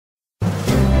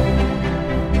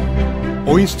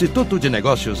O Instituto de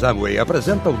Negócios Amway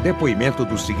apresenta o depoimento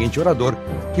do seguinte orador,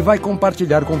 que vai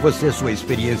compartilhar com você sua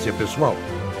experiência pessoal.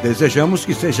 Desejamos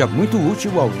que seja muito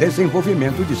útil ao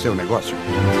desenvolvimento de seu negócio.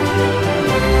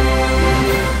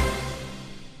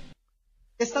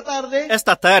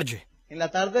 Esta tarde,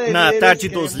 na tarde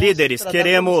dos líderes,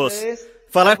 queremos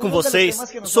falar com vocês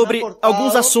sobre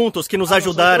alguns assuntos que nos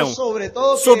ajudaram,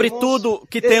 sobre tudo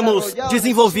que temos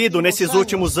desenvolvido nesses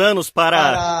últimos anos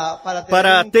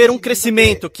para ter um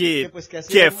crescimento que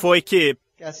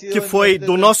foi,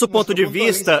 do nosso ponto de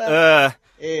vista,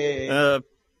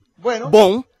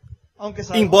 bom,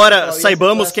 embora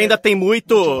saibamos que ainda tem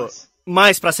muito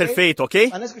mais para ser feito,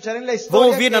 ok? Vão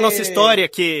ouvir na nossa história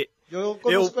que eu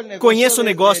conheço o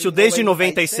negócio desde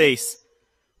 96.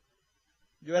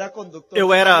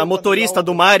 Eu era motorista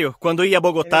do Mário quando ia a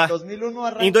Bogotá.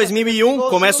 Em 2001,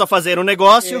 começo a fazer um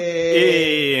negócio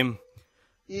e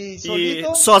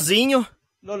sozinho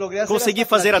consegui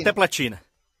fazer até platina.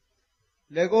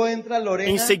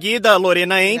 Em seguida, a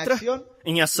Lorena entra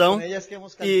em ação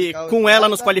e com ela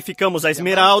nos qualificamos a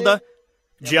esmeralda,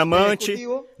 diamante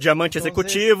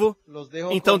executivo.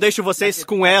 Então deixo vocês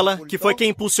com ela, que foi quem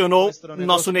impulsionou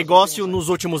nosso negócio nos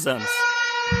últimos anos.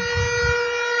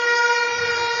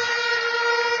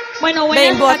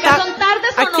 Bem, boa tarde.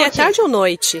 Aqui é tarde ou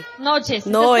noite?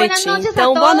 Noite.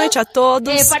 Então, boa noite a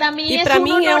todos. E para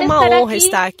mim é uma honra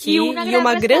estar aqui e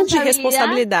uma grande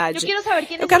responsabilidade.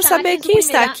 Eu quero saber quem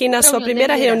está aqui na sua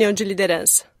primeira reunião de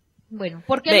liderança.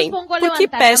 Bem, por que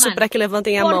peço para que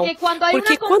levantem a mão?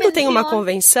 Porque quando tem uma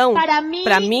convenção,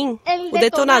 para mim, o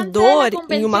detonador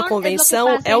em uma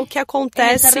convenção é o que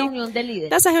acontece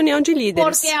nessa reunião de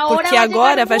líderes. Porque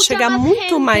agora vai chegar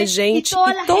muito mais gente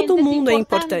e todo mundo é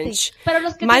importante.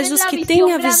 Mas os que têm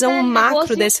a visão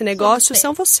macro desse negócio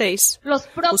são vocês.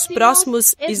 Os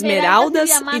próximos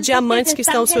esmeraldas e diamantes que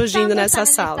estão surgindo nessa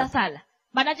sala.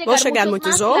 Vão chegar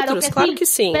muitos outros? Claro que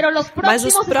sim. Mas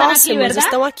os próximos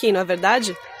estão aqui, não é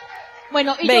verdade?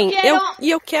 Bem,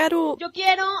 eu quero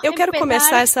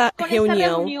começar essa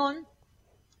reunião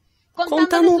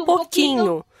contando um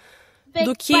pouquinho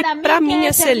do que para mim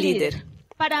é ser líder.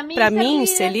 Para mim,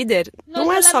 ser líder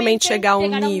não é somente chegar a um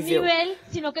nível,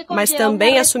 mas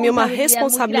também assumir uma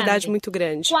responsabilidade muito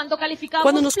grande.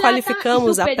 Quando nos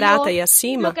qualificamos a prata e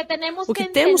acima, o que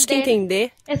temos que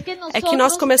entender é que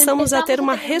nós começamos a ter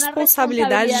uma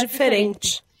responsabilidade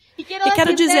diferente. E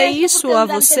quero dizer isso a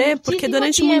você porque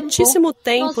durante muitíssimo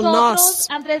tempo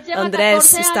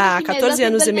Andrés está há 14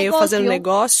 anos e meio fazendo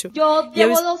negócio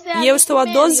e eu estou há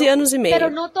 12 anos e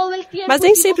meio. Mas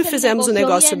nem sempre fizemos o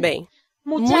negócio bem.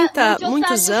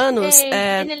 Muitos anos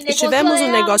estivemos no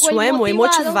negócio Amway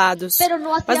motivados,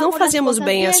 mas não fazíamos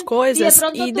bem as coisas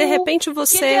e de repente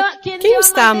quem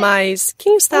está há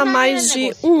mais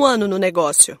de um ano no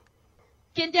negócio?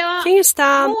 Quem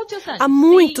está há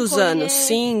muitos anos,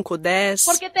 5, 10?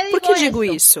 Por que digo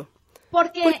isso?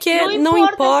 Porque não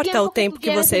importa o tempo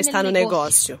que você está no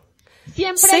negócio.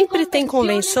 Sempre tem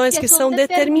convenções que são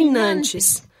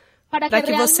determinantes para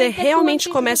que você realmente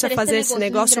comece a fazer esse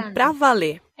negócio para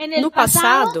valer. No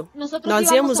passado, nós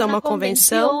íamos a uma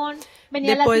convenção,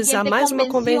 depois a mais uma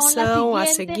convenção, a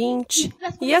seguinte.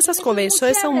 E essas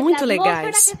convenções são muito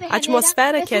legais. A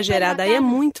atmosfera que é gerada aí é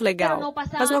muito legal,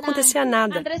 mas não acontecia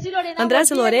nada. Andrés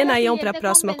e Lorena iam para a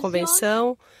próxima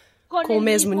convenção, com o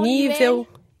mesmo nível,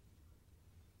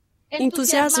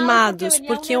 entusiasmados,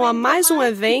 porque iam a mais um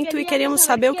evento e queríamos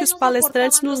saber o que os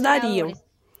palestrantes nos dariam.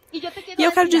 E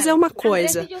eu quero dizer uma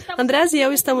coisa, Andrés e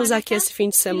eu estamos aqui esse fim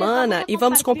de semana e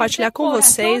vamos compartilhar com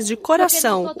vocês de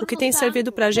coração o que tem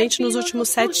servido para a gente nos últimos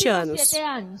 7 anos.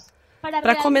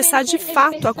 Para começar de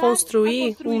fato a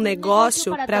construir um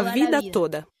negócio para a vida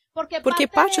toda. Porque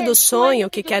parte do sonho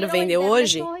que quero vender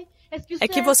hoje é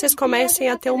que vocês comecem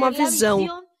a ter uma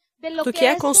visão do que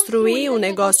é construir um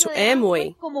negócio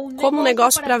Amway como um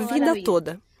negócio para a vida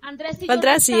toda.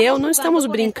 Andrés e eu não estamos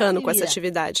brincando com essa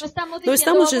atividade. Não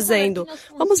estamos dizendo,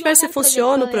 vamos ver se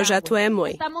funciona o projeto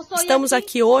Amway. Estamos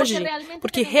aqui hoje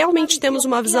porque realmente temos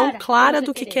uma visão clara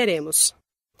do que queremos.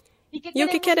 E o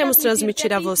que queremos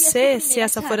transmitir a você se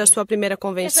essa for a sua primeira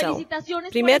convenção?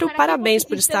 Primeiro, parabéns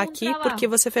por estar aqui, porque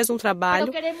você fez um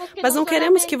trabalho, mas não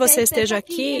queremos que você esteja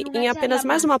aqui em apenas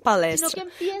mais uma palestra,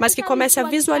 mas que comece a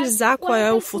visualizar qual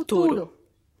é o futuro.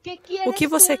 O que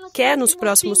você quer nos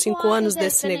próximos 5 anos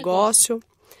desse negócio?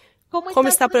 Como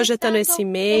está projetando esse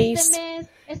mês,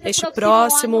 este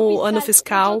próximo ano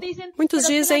fiscal? Muitos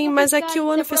dizem, mas é que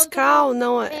o ano fiscal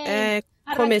não é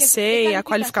comecei a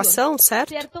qualificação,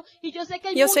 certo?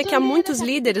 E eu sei que há muitos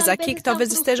líderes aqui que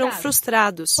talvez estejam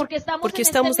frustrados, porque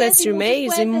estamos neste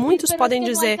mês e muitos podem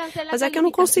dizer, mas é que eu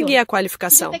não consegui a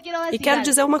qualificação. E quero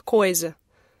dizer uma coisa.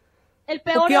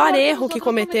 O pior erro que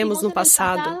cometemos no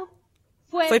passado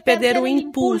foi perder o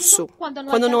impulso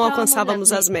quando não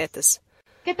alcançávamos as metas.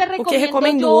 O que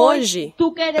recomendo hoje,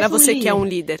 para você que é um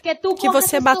líder, que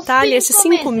você batalhe esses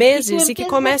 5 meses e que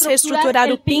comece a estruturar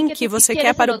o PIN que você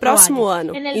quer para o próximo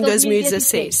ano, em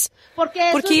 2016.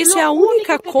 Porque isso é a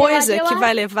única coisa que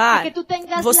vai levar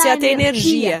você a ter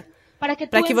energia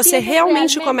para que você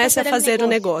realmente comece a fazer o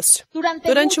negócio.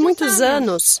 Durante muitos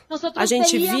anos, a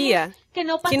gente via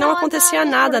que não acontecia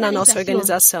nada na nossa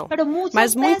organização,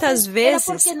 mas muitas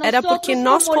vezes era porque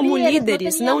nós, como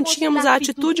líderes, não tínhamos a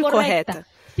atitude correta.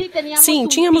 Sim,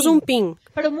 tínhamos um PIN,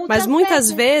 mas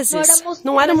muitas vezes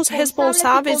não éramos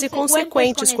responsáveis e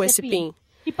consequentes com esse PIN.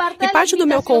 E parte do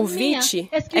meu convite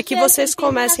é que vocês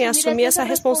comecem a assumir essa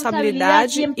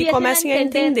responsabilidade e comecem a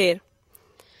entender.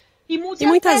 E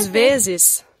muitas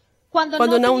vezes,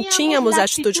 quando não tínhamos a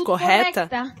atitude correta,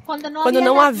 quando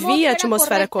não havia a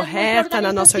atmosfera correta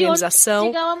na nossa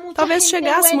organização, talvez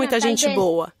chegasse muita gente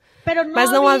boa, mas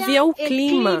não havia o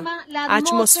clima, a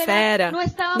atmosfera.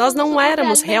 Nós não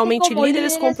éramos realmente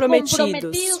líderes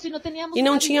comprometidos e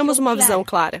não tínhamos uma visão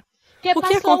clara. O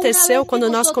que aconteceu quando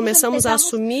nós começamos a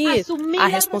assumir a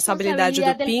responsabilidade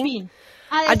do PIN,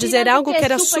 a dizer algo que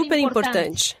era super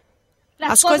importante?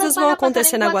 As coisas vão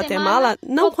acontecer na Guatemala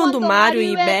não quando Mário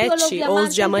e Beth ou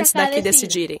os diamantes daqui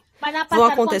decidirem. Vão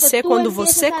acontecer quando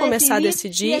você começar a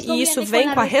decidir e isso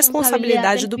vem com a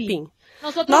responsabilidade do PIN.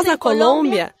 Nós na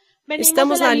Colômbia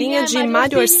estamos na linha de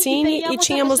Mário Orsini e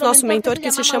tínhamos nosso mentor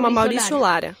que se chama Maurício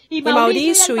Lara. E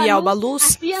Maurício e Alba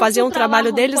Luz faziam o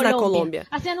trabalho deles na Colômbia.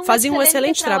 Faziam um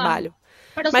excelente trabalho.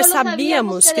 Mas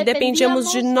sabíamos que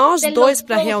dependíamos de nós dois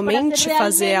para realmente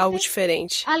fazer algo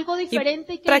diferente.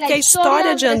 E para que a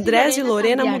história de Andrés e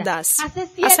Lorena mudasse.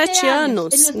 Há 7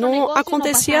 anos não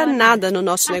acontecia nada no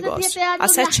nosso negócio. Há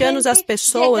 7 anos as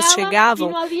pessoas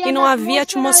chegavam e não havia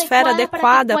atmosfera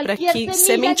adequada para que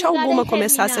semente alguma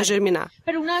começasse a germinar.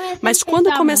 Mas quando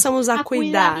começamos a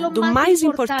cuidar do mais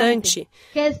importante,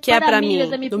 que é para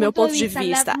mim, do meu ponto de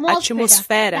vista, a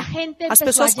atmosfera, as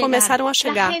pessoas começaram a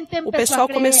chegar. O pessoal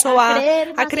começou a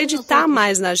acreditar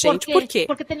mais na gente. Por quê?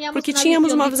 Porque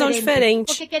tínhamos uma visão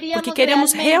diferente. Porque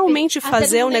queríamos realmente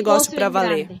fazer o negócio para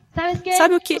valer.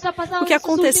 Sabe o que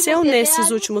aconteceu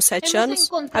nesses últimos 7 anos?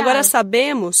 Agora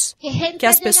sabemos que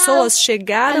as pessoas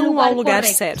chegaram ao lugar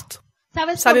certo.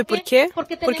 Sabe por quê?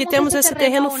 Porque temos esse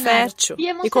terreno fértil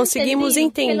e conseguimos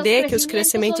entender que os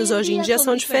crescimentos hoje em dia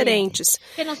são diferentes.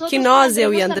 Que nós,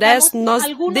 eu e Andrés, nós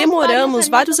demoramos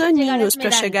vários aninhos para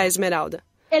chegar à Esmeralda.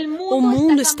 O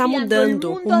mundo está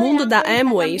mudando, o mundo da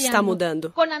Amway está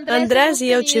mudando. Andrés e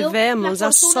eu tivemos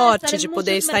a sorte de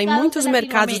poder estar em muitos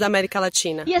mercados da América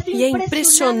Latina. E é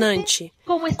impressionante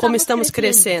como estamos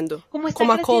crescendo,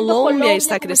 como a Colômbia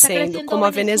está crescendo, como a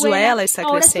Venezuela está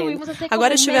crescendo.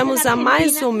 Agora estivemos há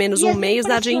mais ou menos um mês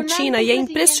na Argentina e é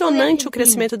impressionante o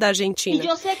crescimento da Argentina.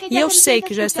 E eu sei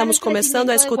que já estamos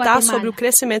começando a escutar sobre o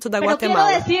crescimento da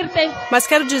Guatemala. Mas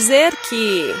quero dizer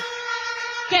que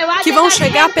vão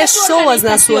chegar pessoas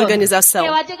na sua organização,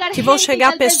 que vão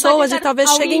chegar pessoas e talvez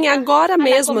cheguem agora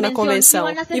mesmo na convenção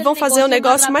e vão fazer o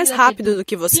negócio mais rápido do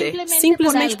que você,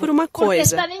 simplesmente por uma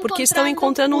coisa, porque estão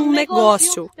encontrando um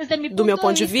negócio, do meu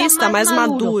ponto de vista, mais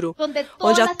maduro,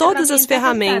 onde há todas as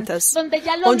ferramentas,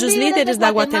 onde os líderes da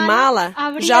Guatemala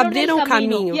já abriram o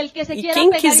caminho e quem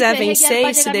quiser vencer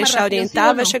e se deixar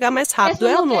orientar vai chegar mais rápido,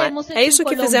 é ou não é? É isso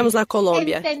que fizemos na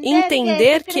Colômbia,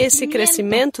 entender que esse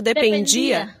crescimento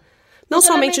dependia não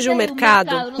somente de um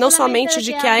mercado, não somente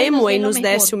de que a Amway nos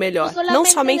desse o melhor, não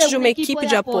somente de uma equipe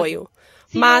de apoio,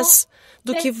 mas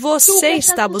do que você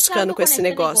está buscando com esse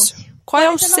negócio. Qual é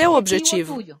o seu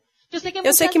objetivo?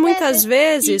 Eu sei que muitas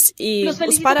vezes, e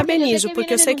os parabenizo,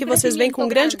 porque eu sei que vocês vêm com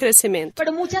grande crescimento,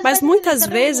 mas muitas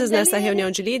vezes nessa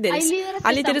reunião de líderes, há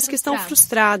líderes que estão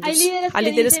frustrados, há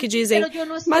líderes que dizem,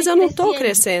 mas eu não estou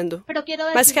crescendo.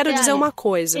 Mas quero dizer uma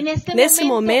coisa, nesse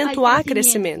momento há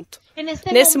crescimento.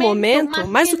 Nesse momento,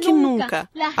 mais do que nunca,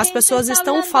 as pessoas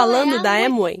estão falando da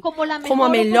Amway como a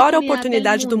melhor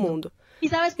oportunidade do mundo.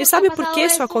 E sabe por que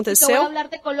isso aconteceu?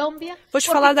 Vou te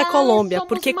falar da Colômbia,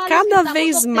 porque cada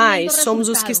vez mais somos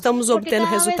os que estamos obtendo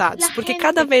resultados, porque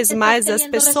cada vez mais as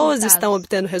pessoas estão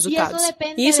obtendo resultados.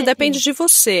 E isso depende de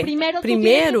você.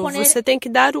 Primeiro, você tem que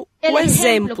dar o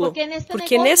exemplo,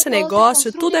 porque nesse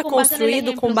negócio tudo é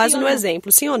construído com base no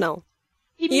exemplo, sim ou não?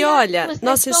 E olha,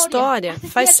 nossa história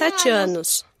faz 7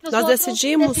 anos. Nós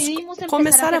decidimos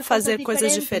começar a fazer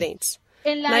coisas diferentes.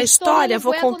 Na história,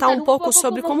 vou contar um pouco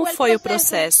sobre como foi o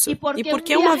processo e por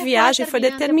que uma viagem foi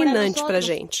determinante para a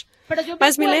gente.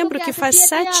 Mas me lembro que faz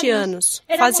 7 anos,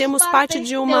 fazíamos parte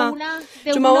de uma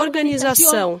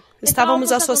organização.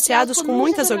 Estávamos associados com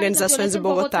muitas organizações em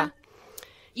Bogotá.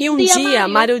 E um dia,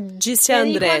 Mário disse a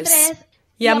Andrés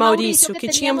e a Maurício que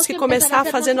tínhamos que começar a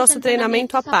fazer nosso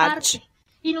treinamento à parte.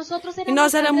 E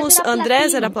nós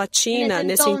Andrés era platina,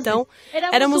 nesse então,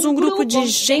 éramos um grupo de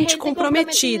gente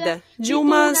comprometida, de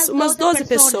umas 12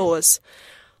 pessoas.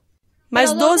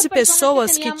 Mas 12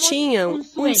 pessoas que tinham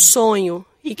um sonho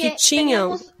e que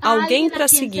tinham alguém para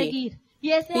seguir.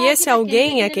 E esse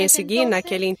alguém a quem seguir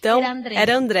naquele então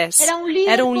era Andrés.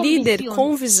 Era um líder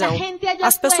com visão.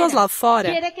 As pessoas lá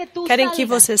fora querem que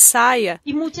você saia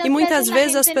e muitas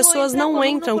vezes as pessoas não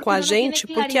entram com a gente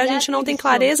porque a gente não tem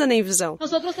clareza nem visão.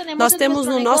 Nós temos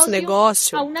no nosso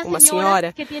negócio uma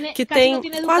senhora que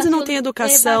quase não tem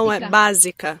educação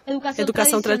básica,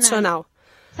 educação tradicional.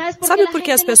 Sabe por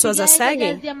que as pessoas a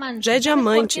seguem? Já é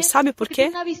diamante. Sabe por quê?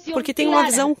 Porque tem uma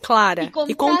visão clara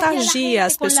e contagia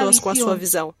as pessoas com a sua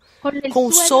visão, com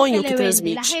o sonho que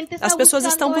transmite. As pessoas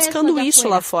estão buscando isso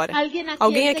lá fora.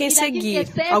 Alguém a quem seguir,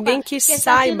 alguém que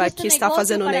saiba que está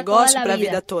fazendo um negócio para a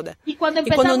vida toda. E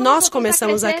quando nós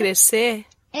começamos a crescer,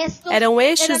 eram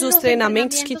estes os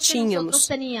treinamentos que tínhamos.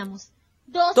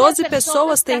 12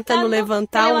 pessoas tentando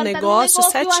levantar um negócio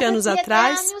 7 anos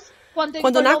atrás,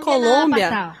 quando na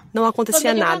Colômbia não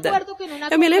acontecia nada.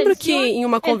 Eu me lembro que em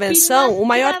uma convenção, o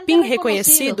maior PIN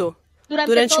reconhecido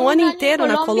durante um ano inteiro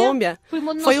na Colômbia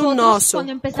foi o nosso,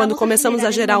 quando começamos a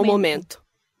gerar o momento.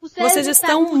 Vocês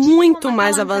estão muito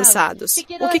mais avançados.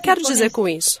 O que quero dizer com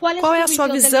isso? Qual é a sua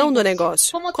visão do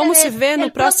negócio? Como se vê no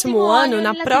próximo ano,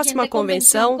 na próxima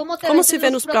convenção? Como se vê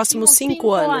nos próximos 5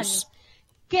 anos?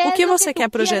 O que você quer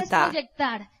projetar?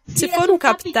 Se for um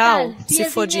capital, se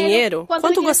for dinheiro,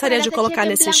 quanto gostaria de colocar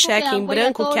nesse cheque em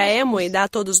branco que a Amway dá a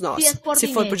todos nós, se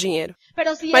for por dinheiro?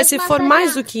 Mas se for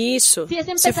mais do que isso,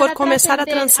 se for começar a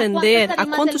transcender, a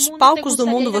quantos palcos do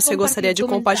mundo você gostaria de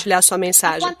compartilhar sua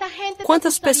mensagem?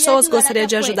 Quantas pessoas gostaria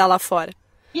de ajudar lá fora?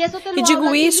 E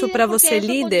digo isso para você,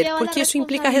 líder, porque isso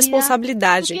implica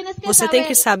responsabilidade. Você tem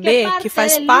que saber que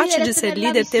faz parte de ser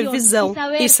líder ter visão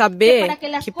e saber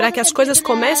que para que as coisas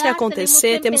comecem a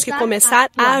acontecer, temos que começar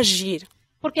a agir.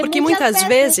 Porque muitas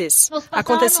vezes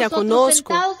acontecia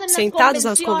conosco, sentados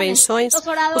nas convenções,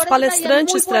 os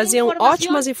palestrantes traziam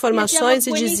ótimas informações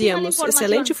e dizíamos,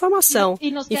 excelente informação,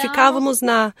 e ficávamos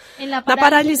na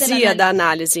paralisia da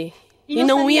análise e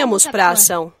não íamos para a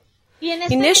ação.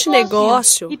 E neste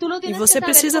negócio, e você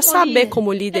precisa saber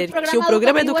como líder, que o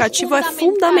programa educativo é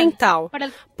fundamental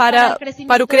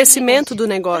para o crescimento do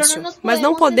negócio. Mas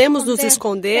não podemos nos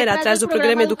esconder atrás do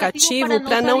programa educativo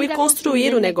para não ir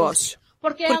construir o negócio.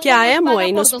 Porque a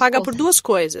Amway nos paga por 2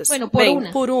 coisas.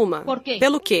 Bem, por uma.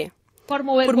 Pelo quê?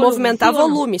 Por movimentar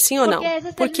volume, sim ou não?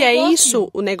 Porque é isso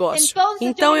o negócio.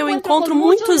 Então eu encontro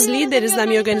muitos líderes da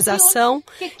minha organização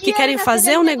que querem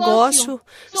fazer um negócio,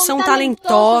 são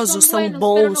talentosos, são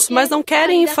bons, mas não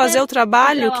querem fazer o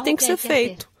trabalho que tem que ser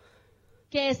feito,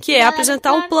 que é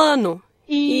apresentar um plano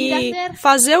e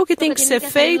fazer o que tem que ser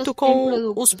feito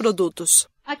com os produtos.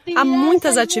 Há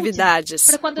muitas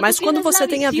atividades, mas quando você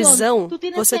tem a visão,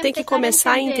 você tem que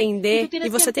começar a entender e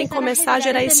você tem que começar a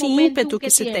gerar esse ímpeto que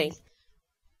se tem.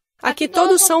 Aqui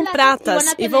todos são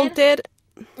pratas e vão ter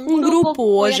um grupo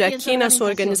hoje aqui na sua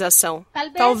organização.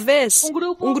 Talvez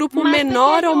um grupo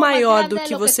menor ou maior do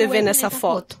que você vê nessa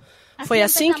foto. Foi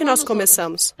assim que nós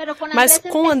começamos. Mas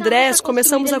com Andrés,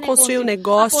 começamos a construir o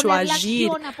negócio, a agir,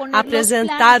 a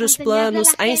apresentar os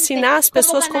planos, a ensinar as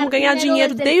pessoas como ganhar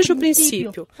dinheiro desde o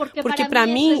princípio. Porque para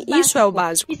mim, isso é o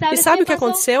básico. E sabe o que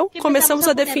aconteceu? Começamos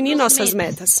a definir nossas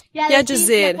metas. E a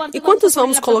dizer, e quantos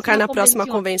vamos colocar na próxima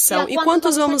convenção? E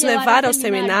quantos vamos levar ao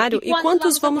seminário? E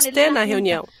quantos vamos ter na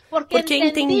reunião? Porque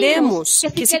entendemos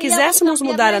que se quiséssemos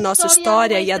mudar a nossa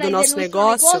história e a do nosso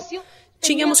negócio,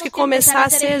 tínhamos que começar a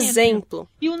ser exemplo.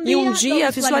 E um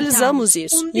dia visualizamos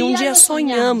isso. E um dia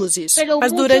sonhamos isso.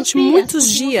 Mas durante muitos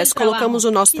dias colocamos o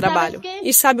nosso trabalho.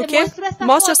 E sabe o quê?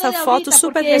 Mostra essa foto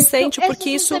super recente porque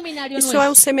isso é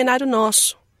um seminário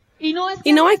nosso.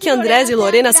 E não é que Andrés e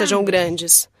Lorena sejam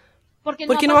grandes.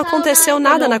 Porque não aconteceu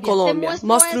nada na Colômbia.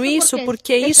 Mostro isso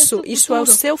porque isso é o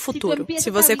seu futuro.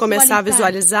 Se você começar a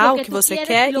visualizar o que você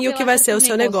quer e o que vai ser o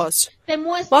seu negócio.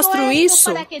 Mostro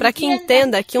isso para que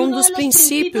entenda que um dos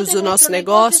princípios do nosso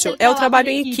negócio é o trabalho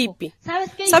em equipe.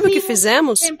 Sabe o que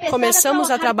fizemos?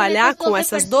 Começamos a trabalhar com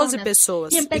essas 12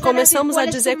 pessoas e começamos a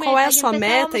dizer qual é a sua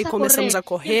meta e começamos a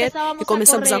correr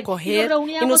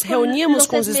e nos reuníamos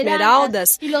com os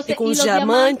esmeraldas e com os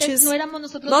diamantes.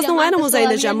 Nós não éramos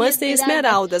ainda diamantes nem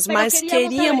esmeraldas, mas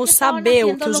queríamos saber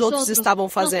o que os outros estavam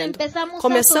fazendo.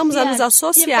 Começamos a nos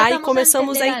associar e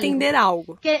começamos a entender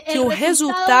algo, que o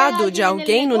resultado de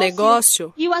alguém no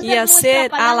negócio ia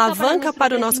ser a alavanca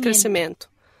para o nosso crescimento.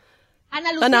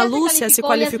 Ana Lúcia se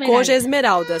qualificou hoje a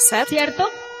esmeralda, certo?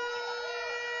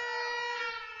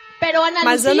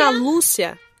 Mas Ana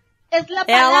Lúcia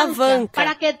é a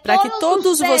alavanca para que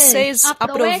todos vocês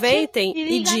aproveitem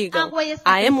e digam,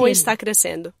 a Amway está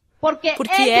crescendo.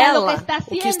 Porque ela,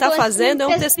 o que está fazendo é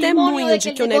um testemunho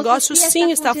de que o negócio sim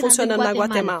está funcionando na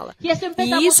Guatemala.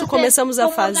 E isso começamos a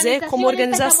fazer como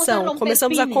organização,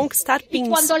 começamos a conquistar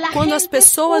pins. Quando as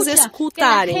pessoas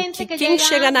escutarem que quem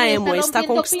chega na Amway está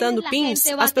conquistando pins,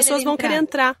 as pessoas vão querer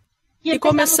entrar. E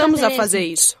começamos a fazer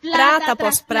isso. Prata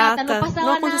após prata,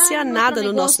 não acontecia nada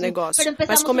no nosso negócio.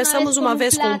 Mas começamos uma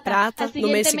vez com prata, no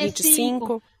mês seguinte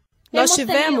 5. Nós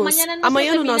tivemos,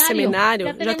 amanhã no nosso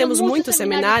seminário, já temos muitos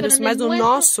seminários, mas no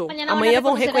nosso, amanhã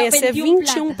vão reconhecer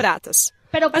 21 pratas.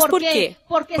 Mas por quê?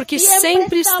 Porque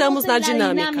sempre estamos na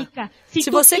dinâmica. Se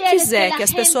você quiser que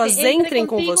as pessoas entrem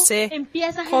com você,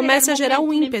 comece a gerar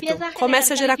um ímpeto,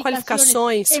 comece a gerar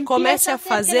qualificações, comece a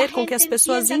fazer com que as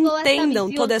pessoas entendam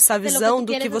toda essa visão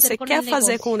do que você quer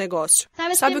fazer com o negócio.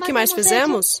 Sabe o que mais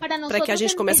fizemos para que a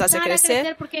gente começasse a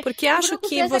crescer? Porque acho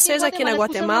que vocês aqui na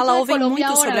Guatemala ouvem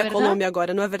muito sobre a Colômbia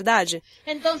agora, não é verdade?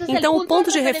 Então o ponto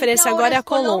de referência agora é a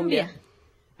Colômbia.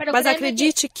 Mas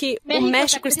acredite que o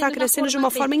México está crescendo de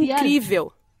uma forma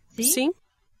incrível. Sim?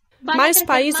 Mais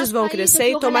países vão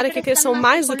crescer e tomara que cresçam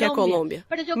mais do que a Colômbia.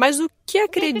 Mas o que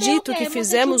acredito que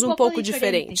fizemos um pouco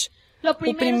diferente?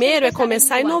 O primeiro é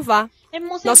começar a inovar.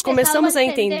 Nós começamos a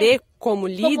entender, como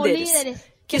líderes,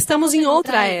 que estamos em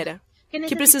outra era,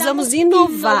 que precisamos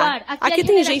inovar. Aqui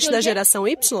tem gente da geração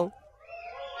Y?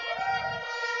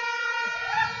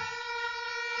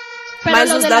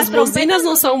 Mas os das buzinas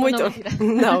não são muito...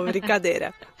 Não,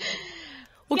 brincadeira.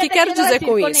 O que quero dizer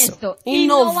com isso?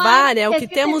 Inovar é o que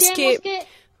temos que...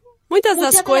 Muitas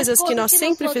das coisas que nós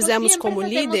sempre fizemos como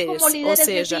líderes, ou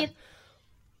seja,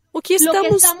 o que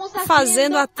estamos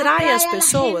fazendo atrai as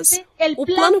pessoas. O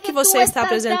plano que você está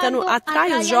apresentando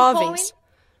atrai os jovens.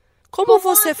 Como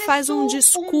você faz um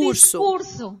discurso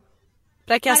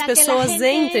para que as pessoas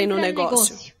entrem no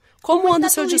negócio? Como anda o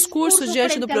seu discurso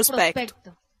diante do prospecto?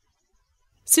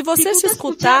 Se você se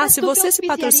escutasse, você se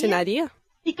patrocinaria?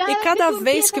 E cada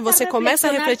vez que você começa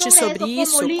a refletir sobre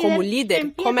isso, como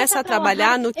líder, começa a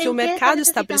trabalhar no que o mercado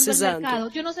está precisando.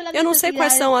 Eu não sei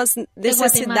quais são as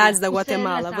necessidades da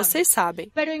Guatemala, vocês sabem.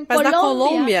 Mas na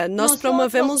Colômbia, nós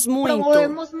promovemos muito.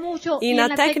 E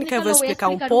na técnica eu vou explicar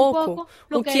um pouco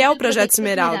o que é o Projeto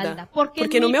Esmeralda.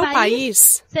 Porque no meu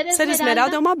país, ser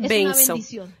esmeralda é uma bênção.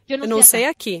 Eu não sei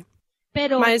aqui.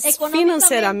 Mas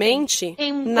financeiramente,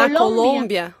 na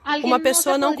Colômbia, uma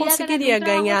pessoa não conseguiria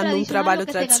ganhar num trabalho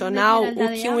tradicional o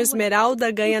que um esmeralda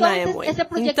ganha na Amway.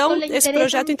 Então, esse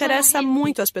projeto interessa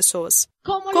muito as pessoas.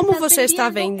 Como você está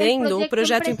vendendo o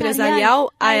projeto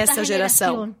empresarial a essa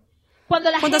geração?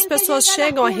 Quando as pessoas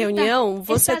chegam à reunião,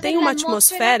 você tem uma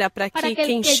atmosfera para que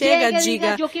quem chega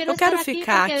diga, eu quero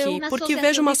ficar aqui, porque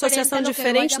vejo uma associação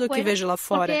diferente do que vejo lá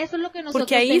fora.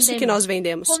 Porque é isso que nós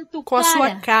vendemos. Com a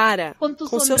sua cara,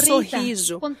 com o seu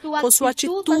sorriso, com sua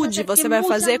atitude, você vai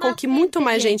fazer com que muito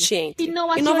mais gente entre.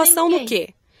 Inovação no quê?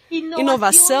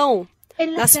 Inovação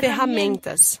nas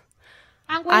ferramentas.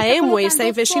 A Amway está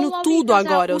investindo tudo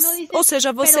agora, ou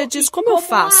seja, você diz, como eu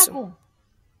faço?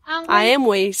 A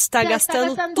Amway está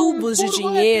gastando tubos de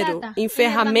dinheiro em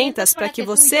ferramentas para que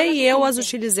você e eu as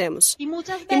utilizemos.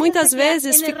 E muitas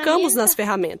vezes ficamos nas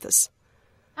ferramentas.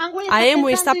 A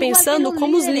Amway está pensando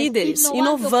como os líderes,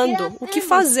 inovando. O que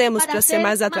fazemos para ser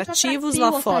mais atrativos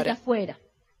lá fora?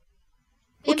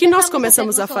 O que nós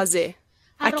começamos a fazer?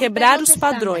 A quebrar os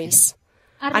padrões,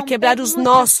 a quebrar os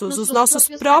nossos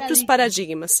próprios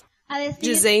paradigmas,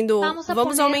 dizendo,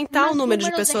 vamos aumentar o número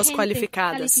de pessoas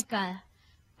qualificadas.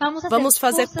 Vamos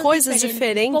fazer coisas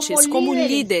diferentes como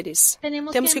líderes.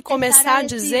 Temos que começar a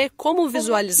dizer como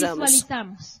visualizamos.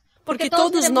 Porque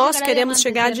todos nós queremos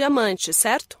chegar a diamante,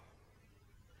 certo?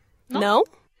 Não?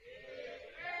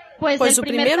 Pois o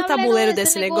primeiro tabuleiro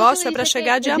desse negócio é para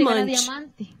chegar a diamante.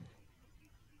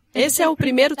 Esse é o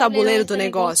primeiro tabuleiro do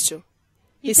negócio.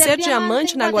 E ser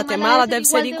diamante na Guatemala deve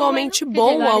ser igualmente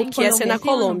bom ao que é ser na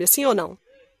Colômbia, sim ou não?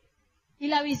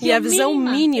 E a visão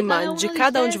mínima de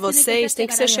cada um de vocês tem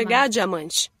que ser chegar a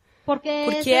diamante.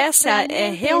 Porque essa é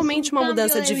realmente uma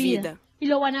mudança de vida.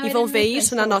 E vão ver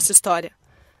isso na nossa história.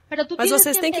 Mas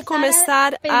vocês têm que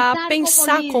começar a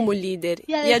pensar como líder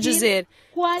e a dizer: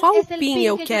 qual PIN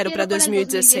eu quero para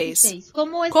 2016?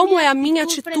 Como é a minha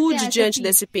atitude diante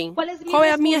desse PIN? Qual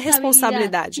é a minha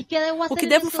responsabilidade? O que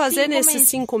devo fazer nesses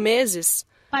 5 meses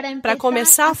para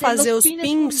começar a fazer os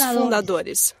PINs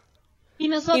fundadores?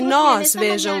 E nós,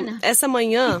 vejam, essa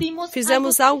manhã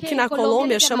fizemos algo que na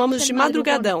Colômbia chamamos de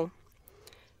madrugadão.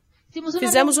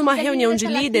 Fizemos uma reunião de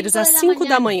líderes às 5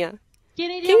 da manhã.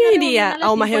 Quem iria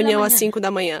a uma reunião às 5 da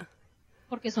manhã?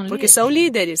 Porque são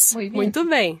líderes. Muito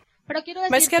bem.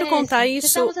 Mas quero contar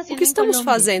isso, o que estamos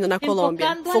fazendo na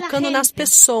Colômbia, focando nas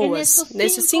pessoas,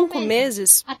 nesses 5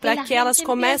 meses, para que elas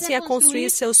comecem a construir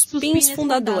seus PINs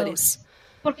fundadores.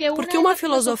 Porque uma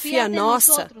filosofia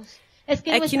nossa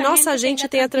é que nossa gente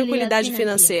tenha tranquilidade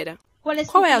financeira.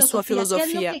 Qual é a sua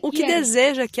filosofia? O que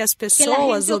deseja que as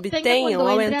pessoas obtenham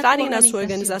ao entrarem na sua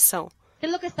organização?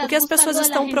 O que as pessoas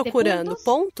estão procurando?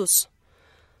 Pontos?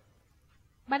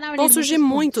 Vão surgir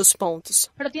muitos pontos.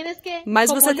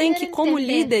 Mas você tem que, como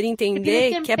líder,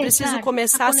 entender que é preciso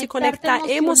começar a se conectar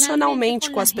emocionalmente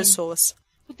com as pessoas.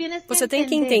 Você tem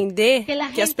que entender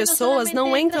que as pessoas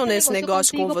não entram nesse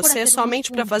negócio com você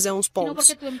somente para fazer uns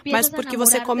pontos, mas porque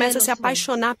você começa a se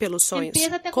apaixonar pelos sonhos.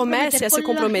 Comece a se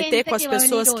comprometer com as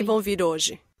pessoas que vão vir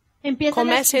hoje.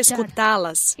 Comece a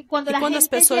escutá-las. E quando as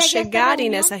pessoas chegarem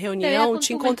nessa reunião,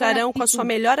 te encontrarão com a sua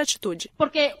melhor atitude.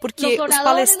 Porque os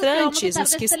palestrantes,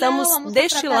 os que estamos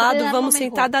deste lado, vamos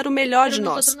tentar dar o melhor de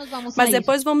nós. Mas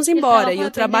depois vamos embora e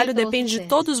o trabalho depende de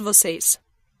todos vocês.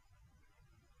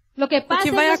 O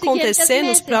que vai acontecer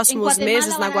nos próximos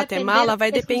meses na Guatemala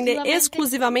vai depender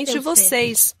exclusivamente de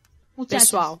vocês,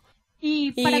 pessoal.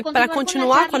 E para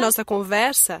continuar com a nossa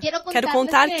conversa, quero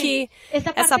contar que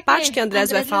essa parte que Andrés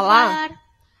vai falar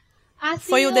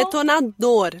foi o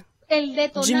detonador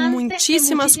de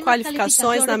muitíssimas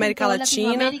qualificações na América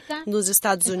Latina, nos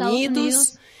Estados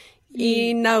Unidos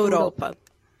e na Europa.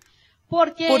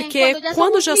 Porque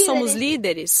quando já somos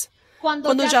líderes,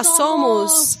 quando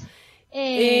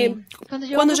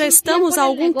já estamos há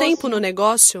algum tempo no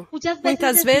negócio,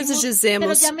 muitas vezes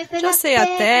dizemos: já sei a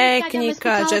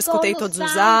técnica, já escutei todos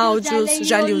os áudios,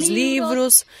 já li os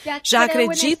livros, já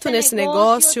acredito nesse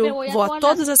negócio, vou a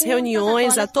todas as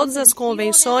reuniões, a todas as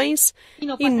convenções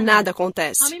e nada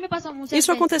acontece.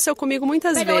 Isso aconteceu comigo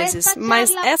muitas vezes, mas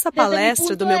essa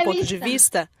palestra, do meu ponto de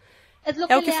vista,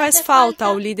 é o que faz falta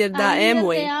ao líder da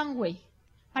Amway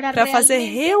para fazer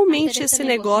realmente esse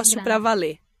negócio para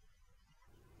valer.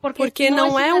 Porque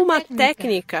não é uma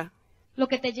técnica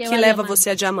que leva você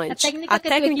a diamante. A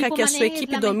técnica que a sua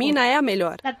equipe domina é a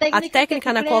melhor. A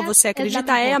técnica na qual você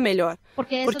acredita é a melhor.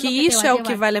 Porque isso é o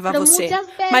que vai levar você.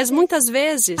 Mas muitas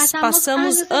vezes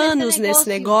passamos anos nesse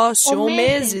negócio ou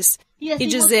meses e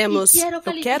dizemos: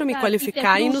 eu quero me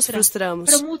qualificar, e nos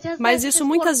frustramos. Mas isso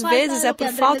muitas vezes é por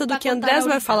falta do que Andrés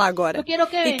vai falar agora.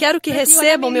 E quero que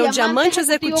recebam meu diamante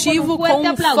executivo com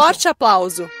um forte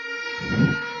aplauso.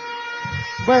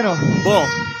 Bom,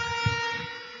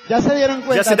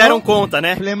 já se deram conta,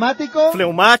 né?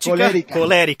 Fleumática,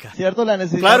 colérica.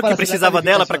 Claro que precisava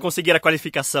dela para conseguir a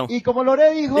qualificação. E como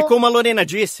a Lorena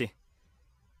disse,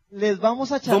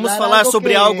 vamos falar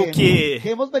sobre algo que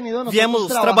viemos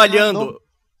trabalhando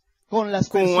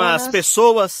com as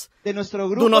pessoas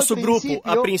do nosso grupo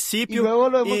a princípio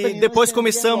e depois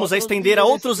começamos a estender a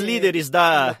outros líderes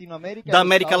da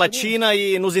América Latina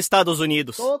e nos Estados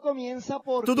Unidos.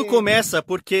 Tudo começa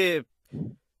porque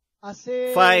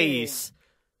faz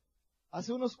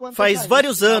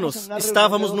vários anos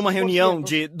estávamos numa reunião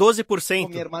de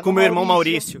 12% com meu irmão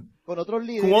Maurício,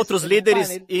 com outros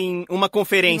líderes em uma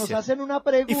conferência,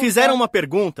 e fizeram uma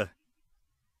pergunta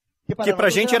que para a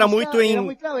gente era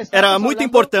muito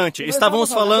importante.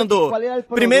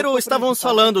 Primeiro estávamos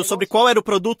falando sobre qual era o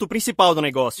produto principal do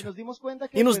negócio.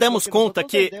 E nos demos conta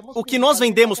que o que nós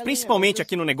vendemos principalmente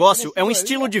aqui no negócio é um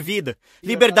estilo de vida,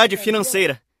 liberdade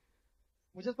financeira.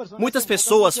 Muitas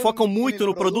pessoas focam muito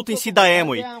no produto em si da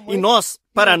Amway. E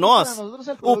para nós,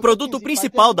 o produto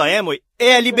principal da Amway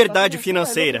é a liberdade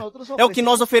financeira. É o que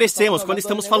nós oferecemos quando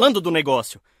estamos falando do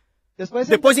negócio.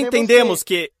 Depois entendemos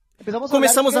que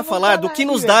começamos a falar do que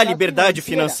nos dá a liberdade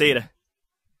financeira.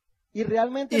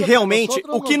 E realmente,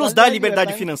 o que nos dá a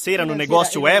liberdade financeira no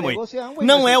negócio Amway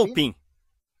não é o PIN.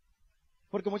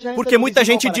 Porque muita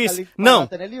gente diz: não,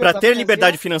 para ter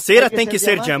liberdade financeira tem que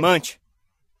ser diamante.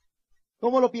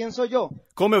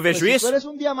 Como eu vejo isso?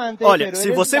 Olha,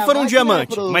 se você for um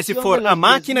diamante, mas se for a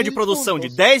máquina de produção de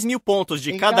 10 mil pontos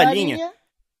de cada linha,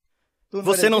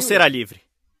 você não será livre.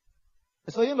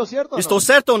 Estou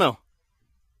certo ou não?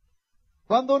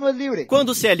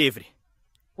 Quando se é livre?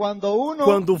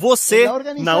 Quando você,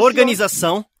 na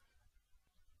organização,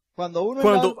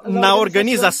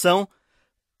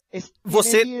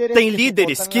 você tem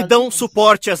líderes que dão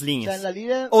suporte às linhas.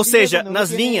 Ou seja,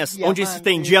 nas linhas onde se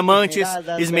tem diamantes,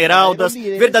 esmeraldas,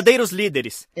 verdadeiros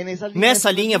líderes.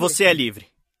 Nessa linha você é livre.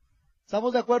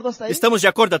 Estamos de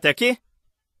acordo até aqui?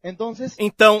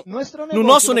 Então, no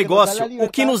nosso negócio, o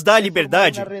que nos dá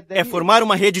liberdade é formar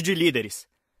uma rede de líderes.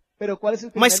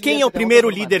 Mas quem é o primeiro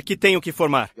líder que tenho que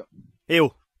formar?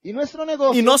 Eu.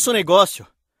 E nosso negócio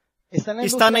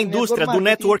está na indústria do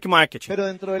network marketing.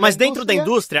 Mas dentro da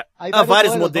indústria há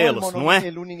vários modelos, não é?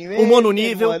 O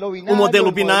mononível, o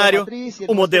modelo binário,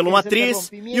 o modelo matriz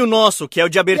e o nosso, que é o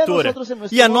de abertura.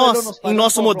 E a nós, em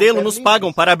nosso modelo, nos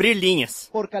pagam para abrir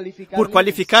linhas, por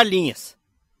qualificar linhas.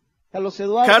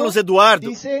 Carlos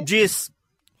Eduardo diz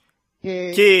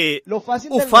que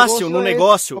o fácil no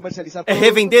negócio é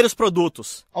revender os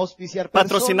produtos,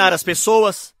 patrocinar as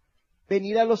pessoas,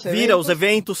 vir aos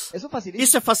eventos.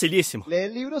 Isso é facilíssimo.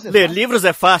 Ler livros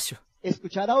é fácil.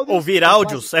 Ouvir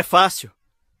áudios é fácil.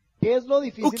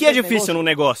 O que é difícil no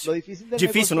negócio?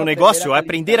 Difícil no negócio é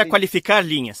aprender a qualificar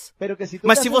linhas.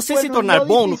 Mas se você se tornar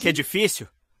bom no que é difícil,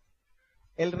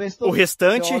 o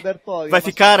restante vai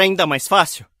ficar ainda mais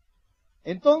fácil.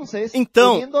 Então,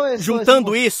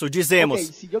 juntando isso,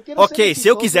 dizemos, ok, se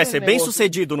eu quiser ser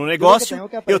bem-sucedido no negócio,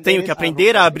 eu tenho que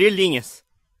aprender a abrir linhas.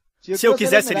 Se eu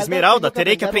quiser ser esmeralda,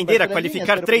 terei que aprender a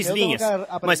qualificar 3 linhas.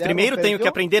 Mas primeiro tenho que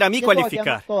aprender a me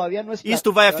qualificar.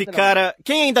 Isto vai ficar...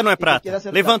 Quem ainda não é prata?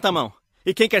 Levanta a mão.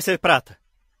 E quem quer ser prata?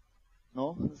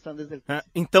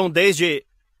 Então,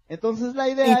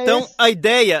 a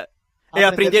ideia é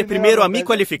aprender primeiro a me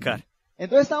qualificar.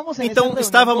 Então,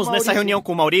 estávamos nessa reunião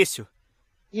com o Maurício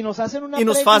e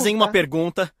nos fazem uma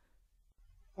pergunta.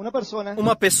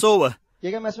 Uma pessoa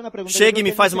chega e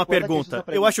me faz uma pergunta.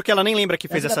 Eu acho que ela nem lembra que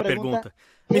fez essa pergunta.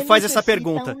 Me faz essa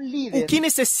pergunta. O que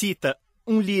necessita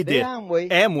um líder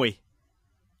Amway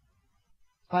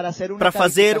para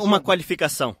fazer uma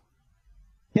qualificação?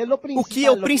 O que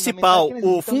é o principal,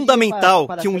 o fundamental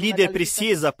que um líder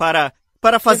precisa para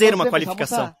fazer uma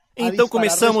qualificação? Então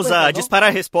começamos a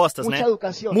disparar respostas, né?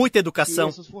 Muita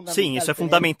educação. Sim, isso é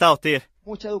fundamental ter.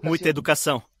 Muita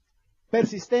educação.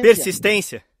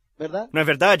 Persistência. Não é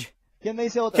verdade?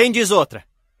 Quem diz outra?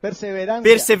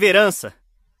 Perseverança.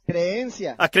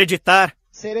 Acreditar.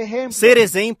 Ser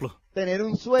exemplo.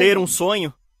 Ter um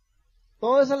sonho.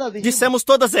 Dissemos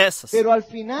todas essas.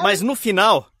 Mas no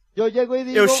final,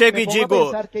 eu chego e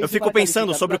digo, eu fico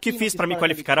pensando sobre o que fiz para me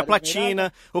qualificar a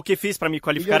platina, o que fiz para me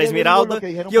qualificar a esmeralda,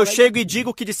 e eu chego e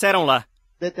digo o que disseram lá.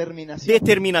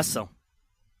 Determinação.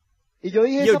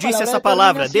 E eu disse essa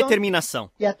palavra,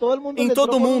 determinação. Em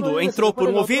todo mundo entrou por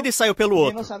um ouvido e saiu pelo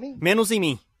outro, menos em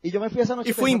mim.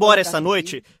 E fui embora essa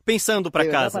noite pensando para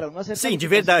casa. Sim, de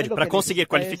verdade, para conseguir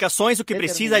qualificações o que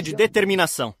precisa é de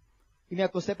determinação.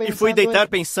 E fui deitar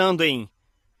pensando em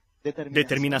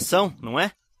determinação, não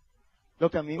é?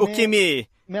 O que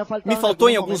me faltou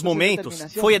em alguns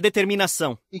momentos foi a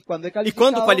determinação. E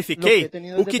quando qualifiquei,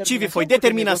 o que tive foi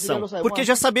determinação, porque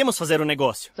já sabemos fazer o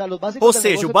negócio. Ou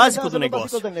seja, o básico do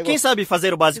negócio. Quem sabe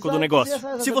fazer o básico do negócio?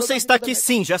 Se você está aqui,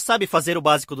 sim, já sabe fazer o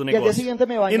básico do negócio.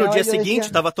 E no dia seguinte,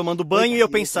 estava tomando banho e eu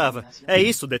pensava, é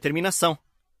isso, determinação.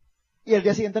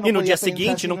 E no dia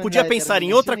seguinte, não podia pensar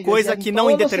em outra coisa que não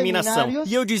em determinação.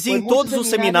 E eu dizia em todos os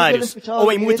seminários,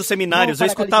 ou em muitos seminários, eu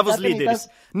escutava os líderes.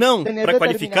 Não, para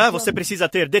qualificar você precisa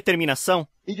ter determinação.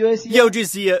 E eu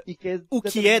dizia, o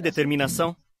que é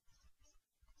determinação?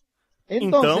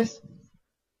 Então,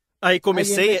 aí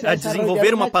comecei a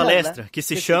desenvolver uma palestra que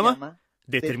se chama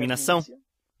Determinação.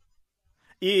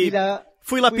 E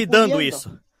fui lapidando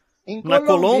isso. Na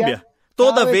Colômbia,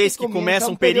 toda vez que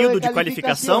começa um período de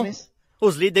qualificação,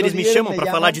 os líderes me chamam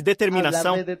para falar de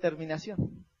determinação.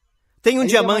 Tem um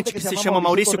diamante que se chama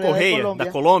Maurício Correia, da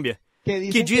Colômbia,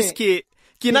 que diz que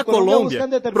na Colômbia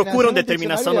procuram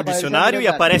determinação no dicionário e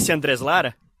aparece Andrés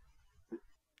Lara.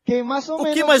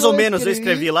 O que mais ou menos eu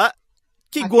escrevi lá?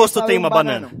 Que gosto tem uma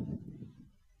banana?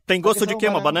 Tem gosto de quê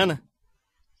uma banana?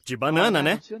 De banana,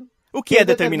 né? O que é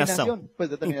determinação?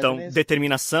 Então,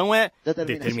 determinação é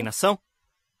determinação.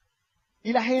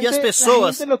 E as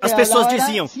pessoas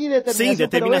diziam, sim,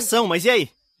 determinação, mas e aí?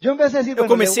 Eu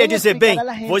comecei a dizer, bem,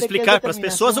 vou explicar para as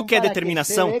pessoas o que é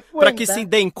determinação, para que se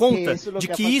deem conta de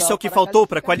que isso é o que faltou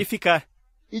para qualificar.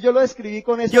 E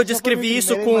eu descrevi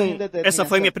isso com... Essa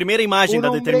foi minha primeira imagem da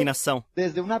determinação.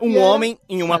 Um homem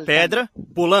em uma pedra,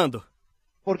 pulando.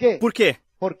 Por quê?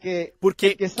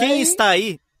 Porque quem está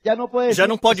aí Já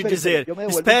não pode dizer,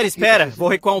 espera, vou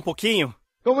recuar um pouquinho.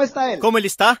 Como ele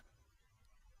está?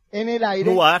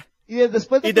 No ar.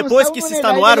 E depois que se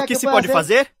está no ar, o que se pode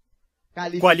fazer?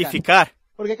 Qualificar.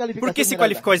 Por que se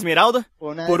qualificou a esmeralda?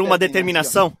 Por uma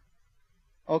determinação.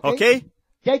 Ok?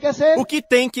 O que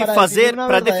tem que fazer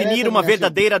para definir uma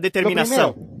verdadeira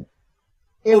determinação?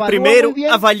 O primeiro,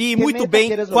 avalie muito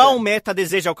bem qual meta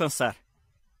deseja alcançar.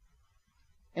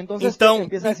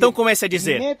 Então comece a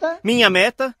dizer, minha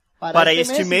meta para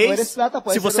este mês,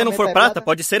 se você não for prata,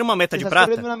 pode ser uma meta de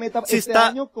prata. Se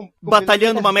está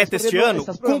batalhando uma meta este ano,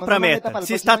 cumpra a meta.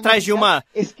 Se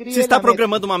está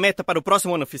programando uma meta para o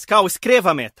próximo ano fiscal,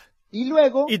 escreva a meta.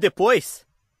 E depois,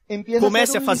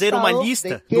 comece a fazer uma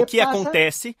lista do que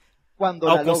acontece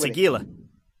ao consegui-la.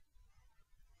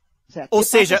 Ou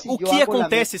seja, o que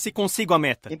acontece se consigo a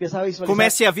meta?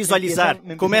 Comece a visualizar,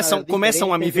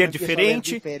 começam a me ver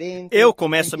diferente, eu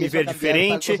começo a me ver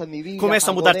diferente, começo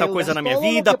a mudar tal coisa na minha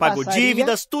vida, pago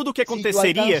dívidas, tudo o que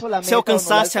aconteceria se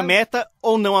alcançasse a meta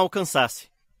ou não alcançasse.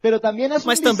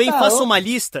 Mas também faça uma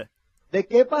lista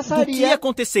do que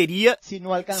aconteceria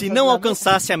se não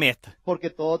alcançasse a meta.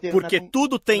 Porque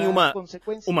tudo tem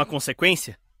uma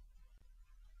consequência.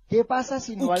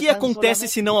 O que acontece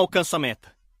se não alcanço a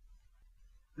meta?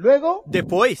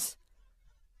 Depois,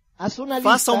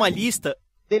 faça uma lista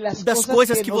das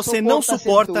coisas que você não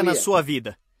suporta na sua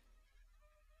vida.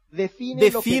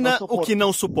 Defina o que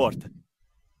não suporta.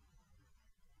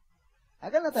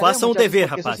 Façam o dever,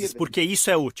 rapazes, porque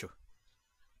isso é útil.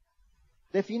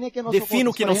 Defina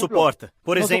o que não suporta.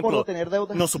 Por exemplo,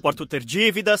 não suporto ter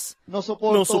dívidas,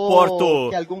 não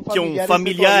suporto que um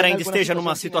familiar ainda esteja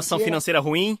numa situação financeira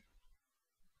ruim,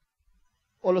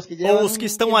 ou os que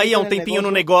estão aí há um tempinho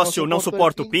no negócio não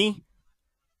suportam o PIN.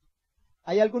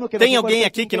 Tem alguém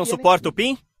aqui que não suporta o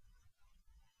PIN?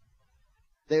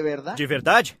 De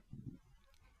verdade?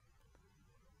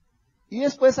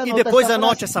 E depois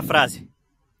anote essa frase.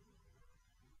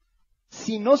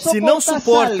 Se não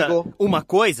suporta uma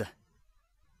coisa,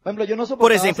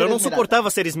 por exemplo, eu não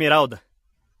suportava ser esmeralda.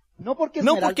 Não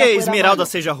porque esmeralda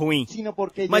seja ruim,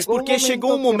 mas porque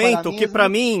chegou um momento que para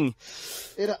mim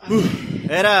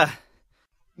era...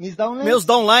 Meus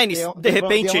downlines, de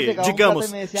repente,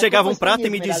 digamos, chegava um prata e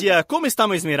me dizia, como está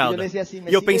meu esmeralda?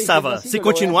 E eu pensava, se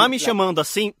continuar me chamando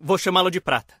assim, vou chamá-lo de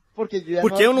prata.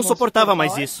 Porque eu não suportava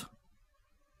mais isso.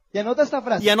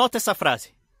 E anota essa frase.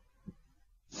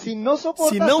 Se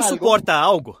não suporta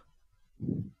algo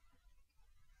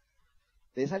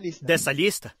dessa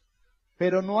lista,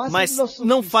 mas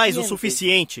não faz o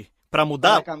suficiente para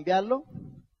mudá-lo,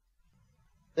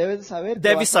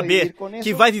 deve saber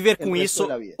que vai viver com isso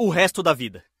o resto da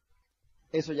vida.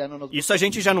 Isso a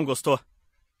gente já não gostou.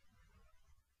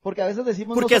 Porque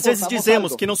às vezes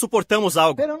dizemos que não suportamos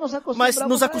algo, mas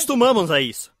nos acostumamos a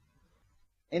isso.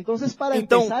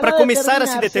 Então, para começar a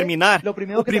se determinar,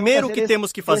 o primeiro que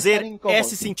temos que fazer é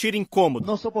se sentir incômodo,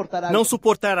 não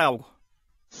suportar algo.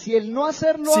 Se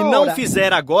não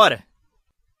fizer agora,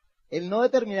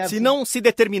 se não se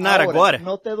determinar agora,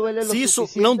 se isso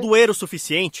não doer o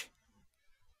suficiente,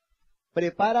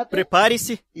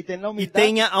 prepare-se e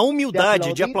tenha a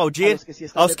humildade de aplaudir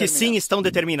aos que sim estão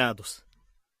determinados.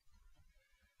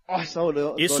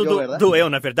 Isso doeu,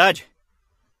 na verdade?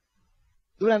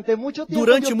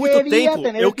 Durante muito tempo,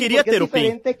 eu queria ter o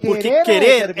PIN, porque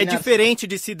querer é diferente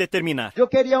de se determinar. Eu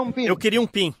queria um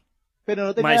PIN,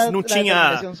 mas não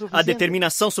tinha a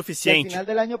determinação suficiente.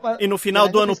 E no final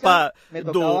do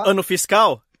ano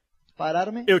fiscal,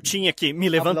 eu tinha que me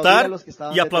levantar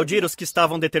e aplaudir os que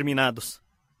estavam determinados.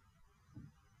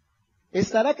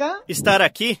 Estar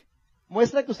aqui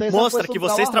mostra que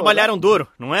vocês trabalharam duro,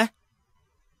 não é?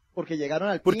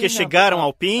 Porque chegaram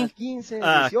ao PIN,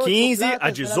 a 15, a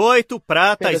 18,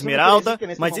 prata, a esmeralda,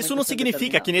 mas isso não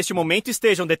significa que neste momento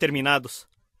estejam determinados.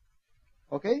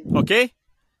 Ok?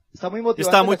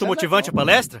 Está muito motivante a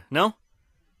palestra? Não?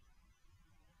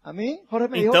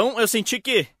 Então eu senti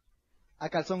que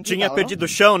tinha perdido o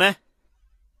chão, né?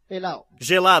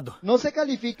 Gelado. Não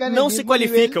se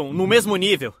qualificam no mesmo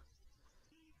nível.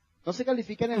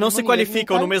 Não se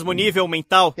qualificam no mesmo nível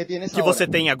mental que você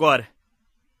tem agora.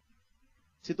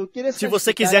 Se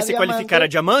você quiser se qualificar a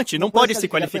diamante, não pode se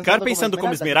qualificar pensando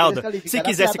como esmeralda. Se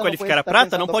quiser se qualificar a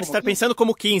prata, não pode estar pensando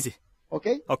como 15.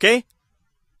 Ok?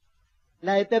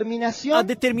 A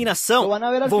determinação,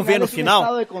 vão ver no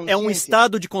final, é um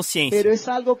estado de consciência,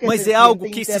 mas é algo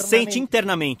que se sente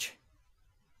internamente.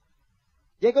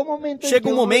 Chega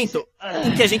um momento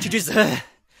em que a gente diz,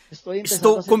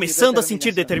 estou começando a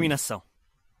sentir determinação.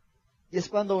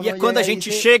 E é quando a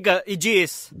gente chega e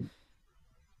diz,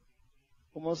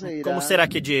 Como será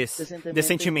que diz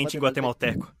decentemente em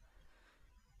guatemalteco?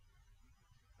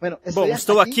 Bom,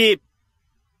 estou aqui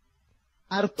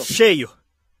cheio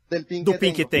do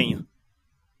PIN que tenho.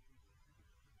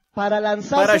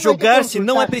 Para jogar-se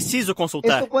não é preciso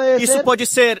consultar. Isso pode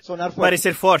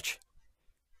parecer forte.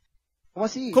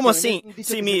 Como assim?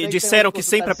 Se me disseram que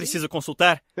sempre é preciso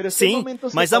consultar? Sim,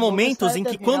 mas há momentos em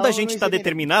que quando a gente está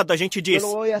determinado, a gente diz,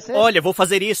 olha, vou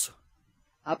fazer isso.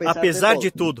 Apesar de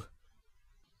tudo.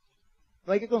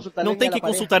 Não tem que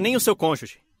consultar nem o seu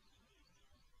cônjuge.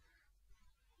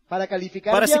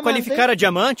 Para se qualificar a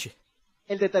diamante,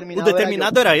 o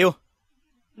determinado era eu.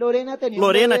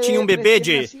 Lorena tinha um bebê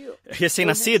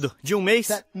recém-nascido, de 1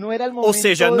 mês. Ou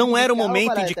seja, não era o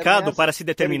momento indicado para se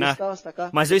determinar.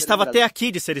 Mas eu estava até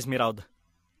aqui de ser esmeralda.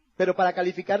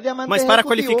 Mas para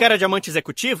qualificar a diamante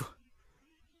executivo,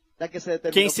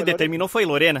 quem se determinou foi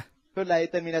Lorena.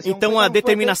 Então a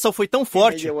determinação foi tão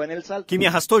forte que me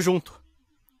arrastou junto.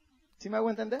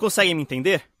 Conseguem me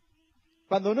entender?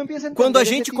 Quando a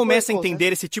gente começa a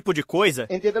entender esse tipo de coisa,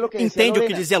 entende o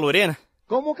que dizia Lorena?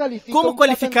 Como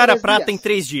qualificar a prata em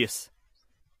 3 dias?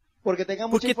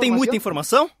 Porque tem muita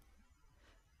informação?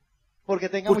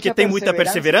 Porque tem muita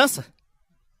perseverança?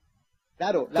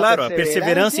 Claro, a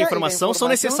perseverança e a informação são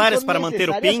necessárias para manter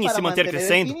o PIN e se manter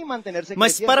crescendo.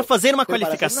 Mas para fazer uma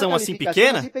qualificação assim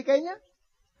pequena?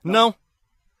 Não.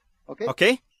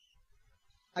 Ok?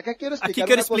 Aqui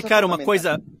quero explicar uma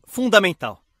coisa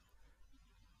fundamental.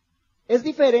 É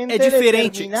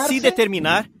diferente se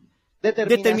determinar,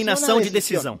 determinação de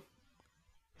decisão.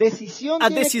 A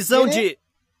decisão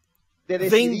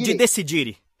vem de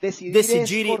decidir.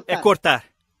 Decidir é cortar.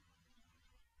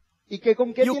 E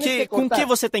com que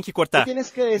você tem que cortar?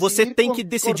 Você tem que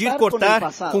decidir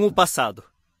cortar com o passado.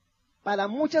 Para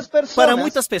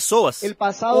muitas pessoas,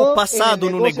 o passado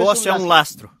no negócio é um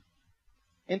lastro.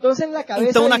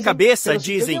 Então, na cabeça,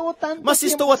 dizem, mas se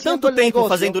estou há tanto tempo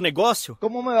fazendo negócio,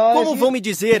 como vão me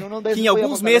dizer que em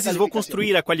alguns meses vou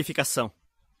construir a qualificação?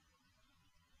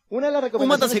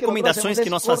 Uma das recomendações que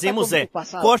nós fazemos é,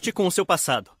 corte com o seu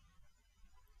passado.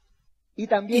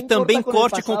 E também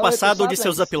corte com o passado de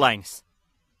seus uplines.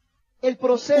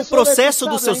 O processo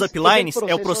dos seus uplines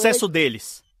é o processo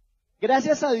deles.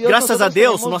 Graças a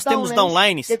Deus, nós temos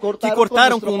downlines que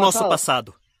cortaram com o nosso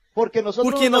passado.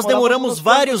 Porque nós demoramos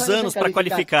vários anos para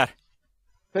qualificar.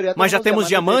 Mas já temos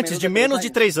diamantes de menos de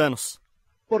 3 anos.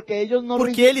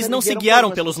 Porque eles não se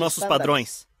guiaram pelos nossos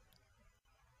padrões.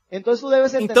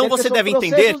 Então você deve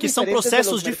entender que são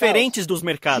processos diferentes dos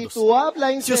mercados.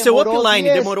 Se o seu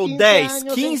upline demorou 10,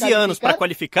 15 anos para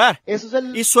qualificar,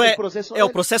 isso é o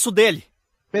processo dele.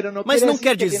 Mas não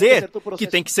quer dizer que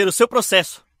tem que ser o seu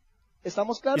processo.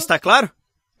 Está claro?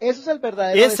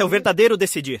 Esse é o verdadeiro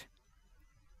decidir.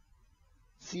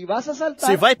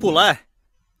 Se vai pular,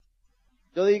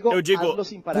 eu digo,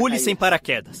 pule sem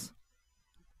paraquedas.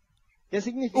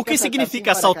 O que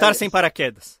significa saltar sem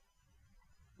paraquedas?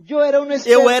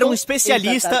 Eu era um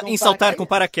especialista em saltar com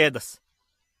paraquedas.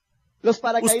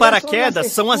 Os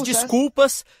paraquedas são as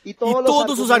desculpas e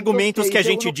todos os argumentos que a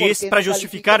gente diz para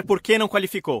justificar por que não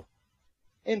qualificou.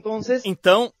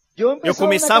 Então, eu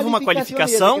começava uma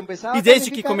qualificação e desde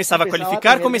que começava a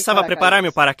qualificar, começava a preparar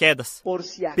meu paraquedas.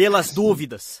 Pelas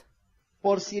dúvidas.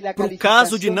 Para o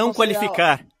caso de não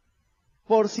qualificar.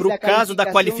 Para o caso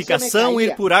da qualificação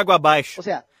ir por água abaixo.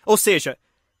 Ou seja,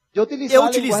 eu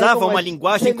utilizava uma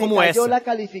linguagem como essa.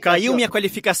 Caiu minha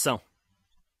qualificação.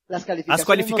 As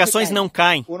qualificações não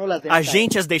caem. A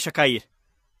gente as deixa cair.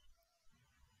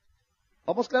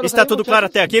 Está tudo claro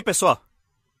até aqui, pessoal?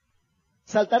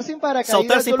 Saltar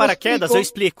sem paraquedas, eu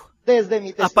explico.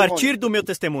 A partir do meu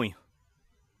testemunho.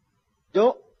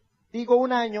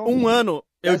 1 ano,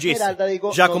 eu disse,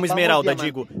 já como esmeralda,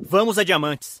 digo, vamos a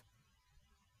diamantes.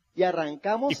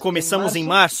 E começamos em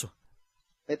março.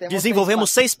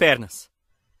 Desenvolvemos 6 pernas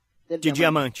de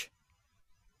diamante.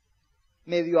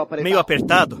 Meio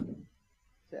apertado.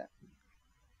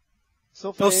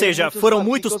 Ou seja, foram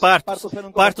muitos partos.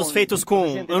 Partos feitos com,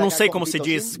 eu não sei como se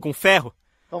diz, com ferro.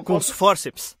 Com os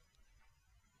fórceps.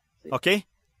 Ok?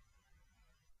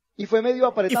 E foi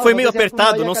meio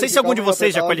apertado. Não sei se algum de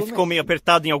vocês já qualificou meio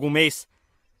apertado em algum mês.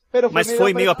 Mas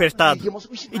foi meio apertado.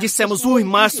 E dissemos,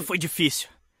 março foi difícil.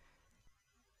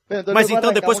 Mas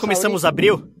então depois começamos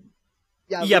abril.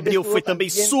 E abril foi também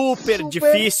super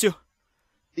difícil.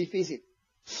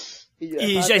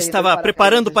 E já estava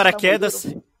preparando paraquedas.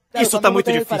 Isso está muito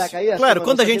difícil. Claro,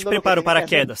 quando a gente prepara o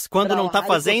paraquedas, quando não está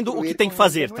fazendo o que tem que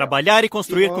fazer, trabalhar e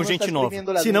construir com gente nova.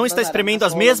 Se não está espremendo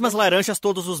as mesmas laranjas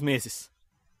todos os meses.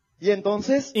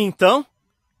 Então,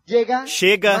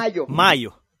 chega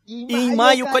maio. E em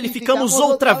maio qualificamos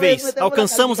outra vez.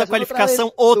 Alcançamos a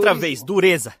qualificação outra vez,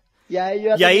 dureza. E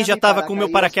aí já estava com o meu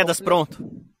paraquedas pronto.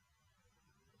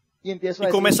 E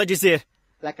começo a dizer,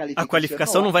 a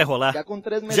qualificação não vai rolar.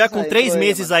 Já com 3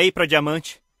 meses aí para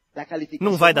diamante,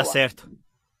 não vai dar certo.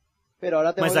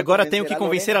 Mas agora tenho que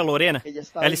convencer a Lorena.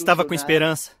 Ela estava com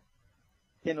esperança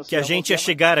que a gente ia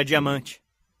chegar a diamante.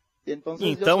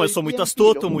 Então eu sou muito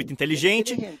astuto, muito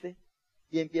inteligente,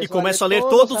 e começo a ler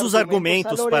todos os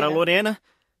argumentos para a Lorena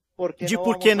de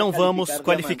por que não vamos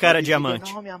qualificar a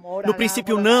diamante. No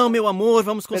princípio, não, meu amor,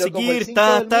 vamos conseguir,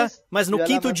 tá. Mas no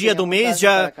 5º dia do mês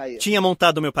já tinha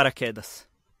montado meu paraquedas.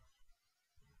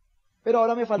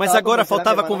 Mas agora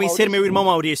faltava convencer meu irmão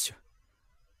Maurício.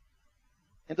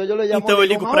 Então eu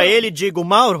ligo para ele e digo,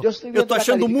 Mauro, eu estou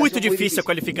achando muito difícil a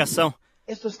qualificação.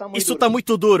 Isso está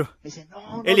muito duro.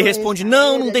 Ele responde,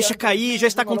 não deixa cair, já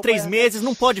está com 3 meses,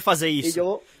 não pode fazer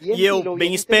isso. E eu,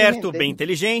 bem esperto, bem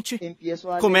inteligente,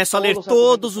 começo a ler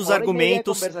todos os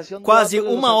argumentos, quase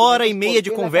 1h30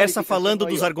 de conversa falando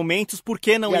dos argumentos por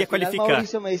que não ia qualificar.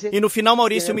 E no final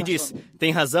Maurício me diz,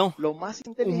 tem razão,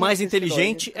 o mais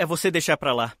inteligente é você deixar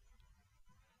para lá.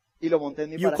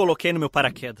 E o coloquei no meu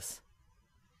paraquedas.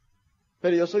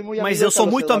 Mas eu sou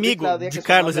muito amigo de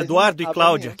Carlos Eduardo e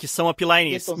Cláudia, que são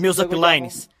uplines, meus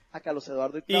uplines.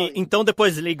 E então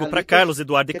depois ligo para Carlos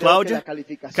Eduardo e Cláudia.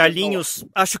 Carlinhos,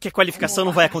 acho que a qualificação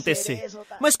não vai acontecer.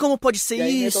 Mas como pode ser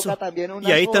isso?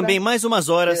 E aí também mais umas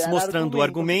horas mostrando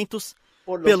argumentos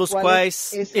pelos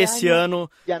quais esse ano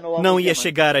não ia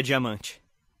chegar a diamante.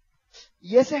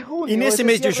 E nesse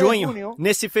mês de junho,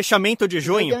 nesse fechamento de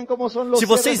junho, se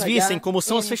vocês vissem como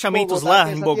são os fechamentos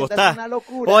lá em Bogotá,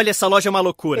 olha, essa loja é uma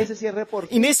loucura.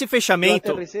 E nesse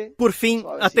fechamento, por fim,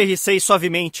 aterrissei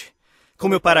suavemente com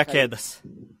meu paraquedas.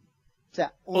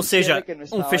 Ou seja,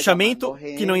 um fechamento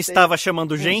que não estava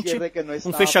chamando gente,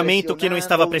 um fechamento que não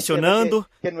estava pressionando,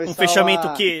 um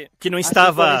fechamento que não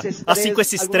estava assim com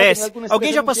esse estresse.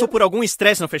 Alguém já passou por algum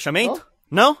estresse no fechamento?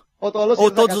 Não? Ou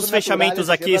todos os fechamentos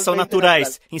aqui são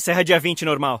naturais, encerra dia 20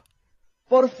 normal?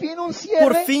 Por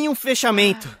fim um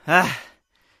fechamento.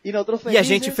 E a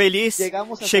gente feliz,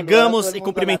 chegamos e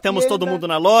cumprimentamos todo mundo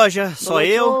na loja, só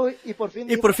eu,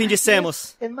 e por fim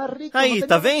dissemos, aí,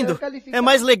 tá vendo? É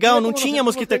mais legal, não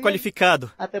tínhamos que ter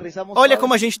qualificado. Olha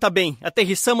como a gente tá bem,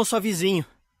 aterrissamos suavezinho.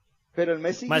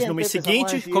 Mas no mês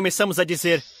seguinte, começamos a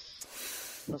dizer,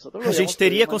 a gente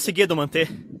teria conseguido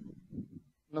manter.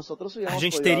 A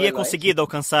gente teria conseguido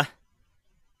alcançar.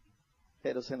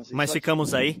 Mas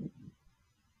ficamos aí.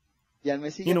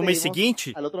 E no mês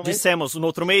seguinte, dissemos, no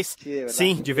outro mês,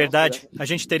 sim, de verdade, a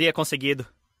gente teria conseguido.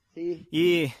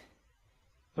 E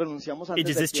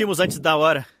desistimos antes da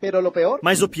hora.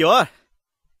 Mas o pior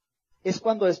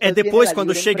é depois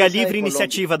quando chega a livre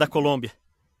iniciativa da Colômbia.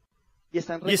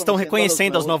 E estão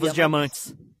reconhecendo os novos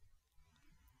diamantes.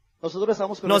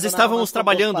 Nós estávamos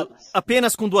trabalhando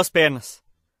apenas com 2 pernas.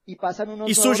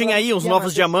 E surgem aí os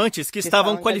novos diamantes que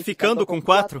estavam qualificando com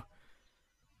 4.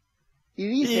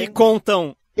 E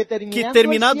contam que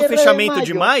terminado o fechamento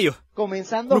de maio,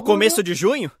 no começo de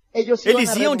junho,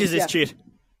 eles iam desistir.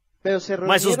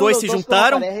 Mas os 2 se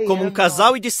juntaram como um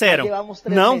casal e disseram,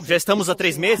 não, já estamos há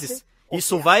 3 meses,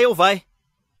 isso vai ou vai.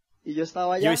 E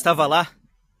eu estava lá,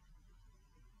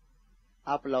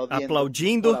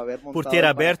 aplaudindo por ter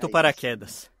aberto o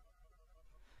paraquedas.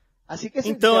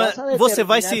 Então, você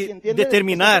vai se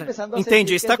determinar,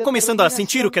 entende? Está começando a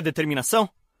sentir o que é determinação?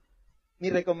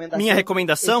 Minha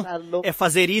recomendação é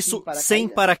fazer isso sem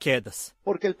paraquedas.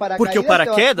 Porque o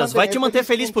paraquedas vai te manter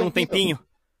feliz por um tempinho.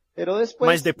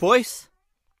 Mas depois,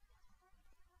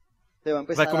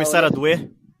 vai começar a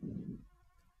doer.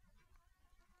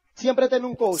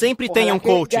 Sempre tenha um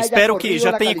coach. Espero que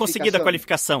já tenha conseguido a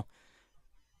qualificação.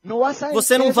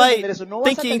 Você não vai...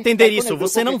 Tem que entender isso.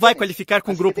 Você não vai qualificar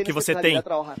com o grupo que você tem.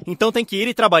 Então tem que ir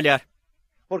e trabalhar.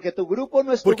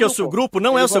 Porque o seu grupo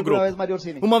não é o seu grupo.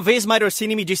 Uma vez Mário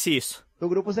Orsini me disse isso.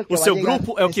 O seu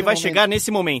grupo é o que vai chegar nesse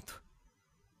momento.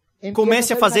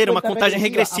 Comece a fazer uma contagem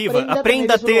regressiva.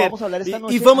 Aprenda a ter...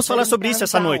 E vamos falar sobre isso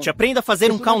essa noite. Aprenda a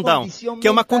fazer um countdown, que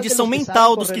é uma condição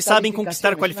mental dos que sabem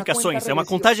conquistar qualificações. É uma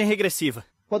contagem regressiva.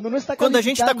 Quando a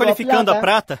gente está qualificando a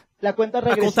prata,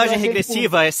 a contagem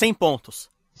regressiva é 100 pontos.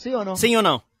 Sim ou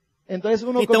não?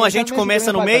 Então a gente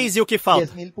começa no mês e o que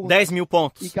falta? 10 mil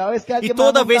pontos. E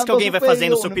toda vez que alguém vai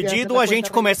fazendo o seu pedido, a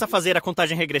gente começa a fazer a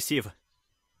contagem regressiva.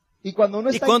 E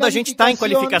quando a gente está em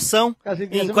qualificação,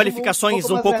 em qualificações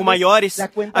um pouco maiores,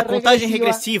 a contagem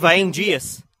regressiva é em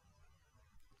dias.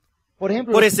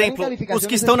 Por exemplo, os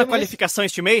que estão na qualificação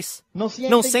este mês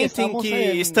não sentem que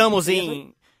estamos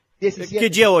em... Que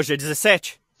dia hoje? É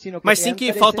 17? Mas sim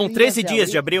que faltam 13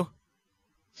 dias de abril.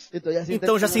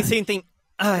 Então já se sentem...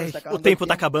 Ai, o tempo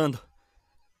está acabando.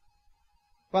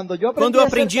 Quando eu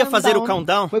aprendi a fazer o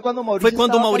countdown, foi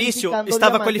quando o Maurício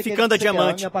estava qualificando a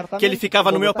diamante, que ele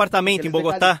ficava no meu apartamento em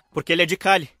Bogotá, porque ele é de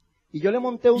Cali.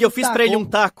 E eu fiz para ele um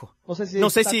taco. Não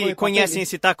sei se conhecem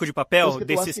esse taco de papel,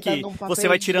 desses que você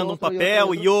vai tirando um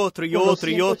papel e outro, e outro,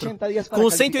 e outro, com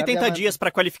 180 dias para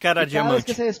qualificar a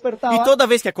diamante. E toda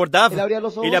vez que acordava,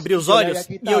 ele abria os olhos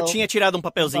e eu tinha tirado um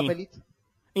papelzinho.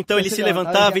 Então ele se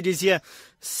levantava e dizia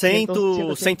 100,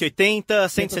 180,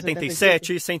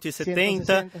 177,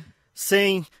 170,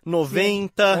 100,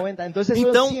 90.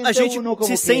 Então a gente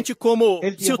se sente como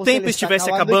se o tempo estivesse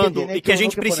acabando e que a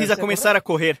gente precisa começar a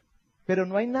correr.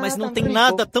 Mas não tem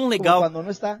nada tão legal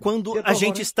quando a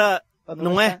gente está,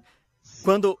 não é?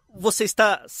 Quando você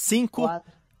está 5,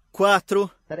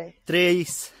 4,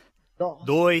 3,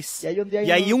 2,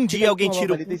 e aí um dia alguém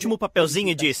tira o último papelzinho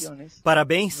e diz,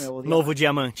 parabéns, novo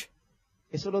diamante.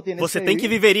 Você tem que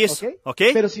viver isso,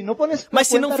 ok? Mas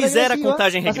se não fizer a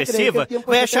contagem regressiva,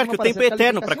 vai achar que o tempo é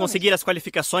eterno para conseguir as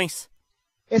qualificações.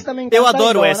 Eu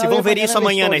adoro essa e vão ver isso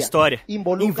amanhã na história.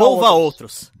 Envolva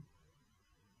outros.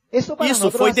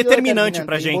 Isso foi determinante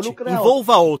para a gente.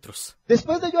 Envolva outros.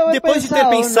 Depois de ter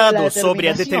pensado sobre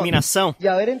a determinação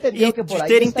e de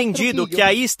ter entendido que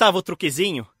aí estava o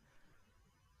truquezinho,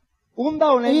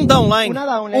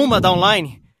 uma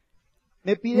downline,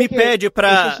 me pede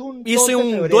para... Isso em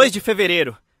um 2 de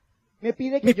fevereiro.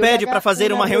 Me pede para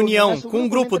fazer uma reunião com um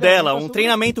grupo dela, um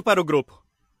treinamento para o grupo.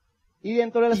 E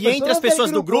entre as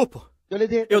pessoas do grupo,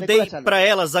 eu dei para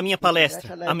elas a minha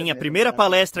palestra, a minha primeira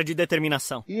palestra de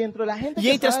determinação. E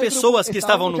entre as pessoas que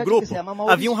estavam no grupo,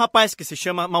 havia um rapaz que se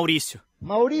chama Maurício.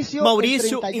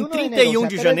 Maurício, em 31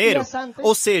 de janeiro,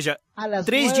 ou seja,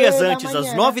 3 dias antes,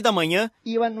 às 9 da manhã,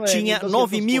 tinha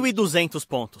 9.200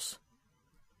 pontos.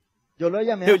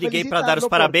 Eu liguei para dar os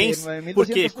parabéns,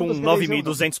 porque com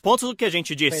 9.200 pontos, o que a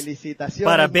gente disse?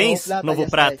 Parabéns, Novo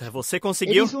Prata, você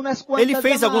conseguiu? Ele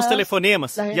fez alguns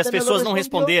telefonemas e as pessoas não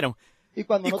responderam.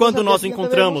 E quando nós o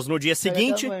encontramos no dia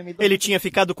seguinte, ele tinha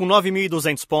ficado com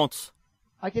 9.200 pontos.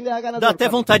 Dá até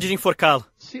vontade de enforcá-lo.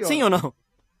 Sim ou não?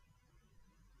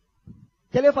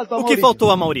 O que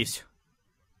faltou a Maurício?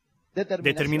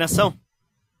 Determinação.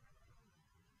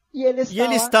 E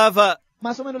ele estava,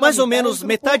 mais ou menos,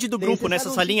 metade do grupo nessa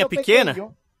salinha pequena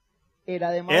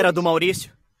era do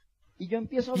Maurício.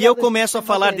 E eu começo a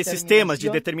falar desses temas de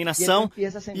determinação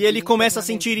e ele começa a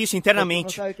sentir isso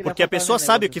internamente, porque a pessoa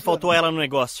sabe o que faltou a ela no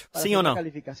negócio, sim ou não?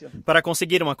 Para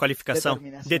conseguir uma qualificação,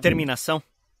 determinação.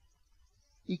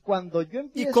 E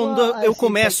quando eu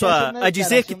começo a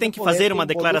dizer que tem que fazer uma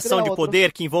declaração de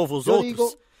poder que envolva os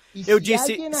outros, eu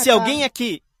disse, se alguém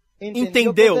aqui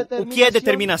entendeu o que é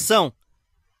determinação,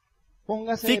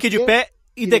 fique de pé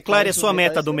e declare a sua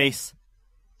meta do mês.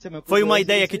 Foi uma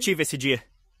ideia que tive esse dia.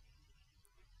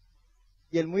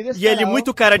 E ele,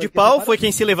 muito cara de pau, foi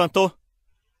quem se levantou.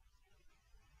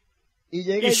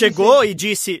 E chegou e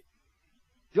disse,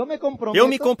 eu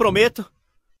me comprometo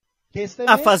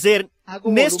a fazer,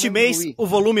 neste mês, o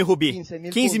volume Rubi,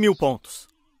 15 mil pontos.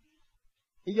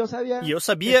 E eu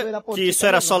sabia que isso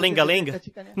era só lenga-lenga.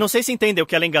 Não sei se entendem o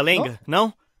que é lenga-lenga,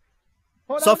 não?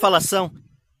 Só falação.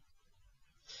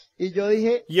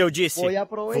 E eu disse,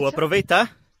 vou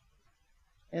aproveitar.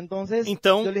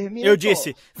 Então, eu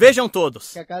disse, vejam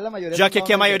todos, já que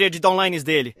aqui a maioria de downlines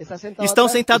dele estão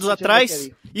sentados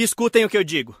atrás e escutem o que eu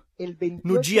digo.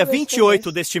 No dia 28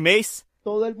 deste mês,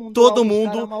 todo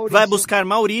mundo vai buscar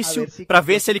Maurício para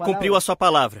ver se ele cumpriu a sua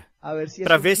palavra,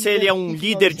 para ver se ele é um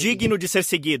líder digno de ser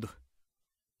seguido.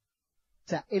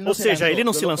 Ou seja, ele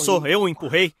não se lançou, eu o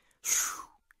empurrei.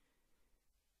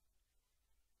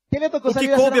 O que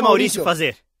coube a Maurício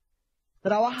fazer?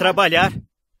 Trabalhar.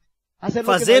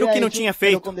 Fazer o que não tinha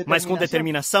feito, mas com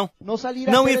determinação.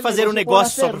 Não ir fazer o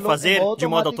negócio só por fazer, de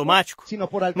modo automático,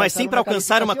 mas sim para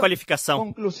alcançar uma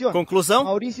qualificação.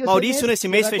 Conclusão, Maurício nesse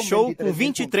mês fechou com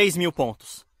 23 mil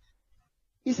pontos.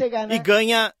 E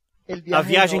ganha a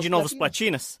viagem de Novos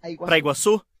Platinas para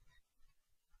Iguaçu.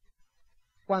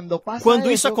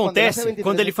 Quando isso acontece,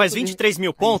 quando ele faz 23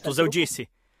 mil pontos, eu disse,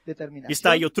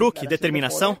 está aí o truque,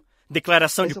 determinação,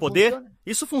 declaração de poder,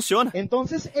 isso funciona.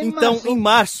 Então, em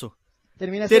março,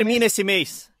 termina esse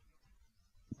mês.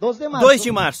 2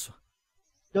 de março.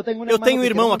 Eu tenho um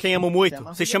irmão a quem amo muito.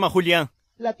 Se chama Julián.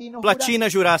 Platina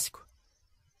Jurássico.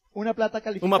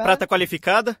 Uma prata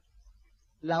qualificada.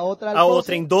 A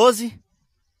outra em 12.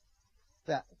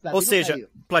 Ou seja,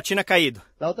 platina caído.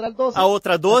 A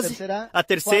outra 12. A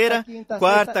terceira,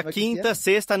 quarta, quinta,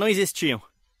 sexta não existiam.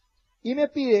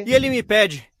 E ele me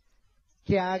pede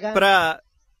para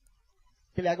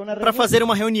para fazer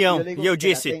uma reunião. E eu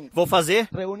disse, vou fazer?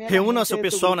 Reúna seu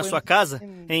pessoal na sua casa,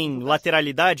 em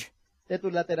lateralidade.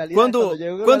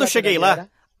 Quando cheguei lá,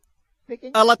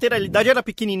 a lateralidade era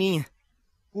pequenininha.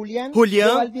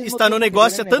 Julián está no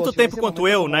negócio há tanto tempo quanto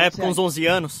eu, na época uns 11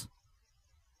 anos.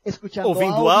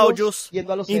 Ouvindo áudios,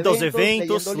 indo aos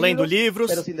eventos, lendo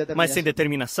livros, mas sem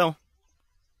determinação.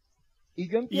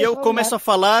 E eu começo a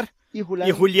falar, e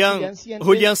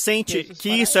Julián sente que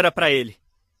isso era para ele.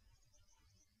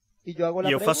 E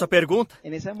eu faço a pergunta,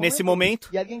 nesse momento,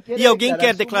 e alguém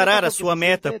quer declarar a sua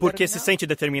meta porque se sente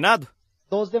determinado?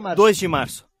 2 de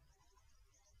março.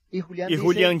 E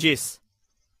Julián diz,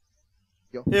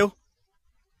 eu.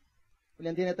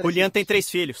 Julián tem 3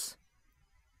 filhos.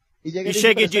 E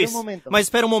chega e diz, mas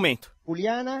espera um momento.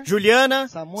 Juliana,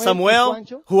 Samuel,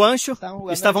 Juancho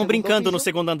estavam brincando no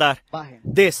segundo andar.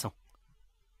 Desçam.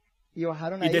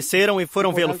 E desceram e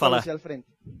foram vê-lo falar.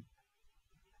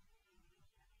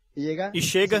 E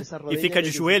chega e fica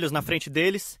de joelhos na frente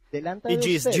deles e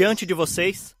diz, diante de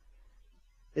vocês,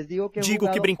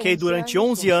 digo que brinquei durante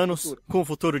 11 anos com o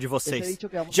futuro de vocês.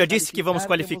 Já disse que vamos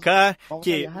qualificar,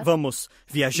 que vamos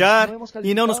viajar,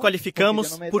 e não nos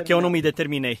qualificamos porque eu não me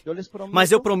determinei.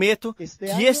 Mas eu prometo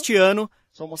que este ano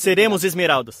seremos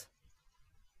esmeraldas.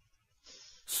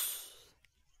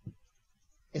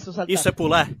 Isso é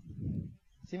pular.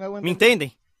 Me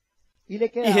entendem? E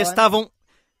restavam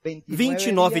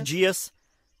 29 dias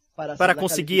para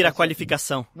conseguir a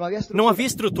qualificação. Não havia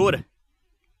estrutura.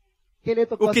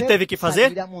 O que teve que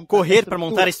fazer? Correr para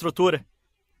montar a estrutura.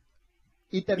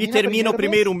 E termina o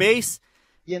primeiro mês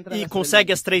e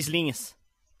consegue as 3 linhas.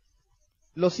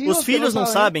 Os filhos não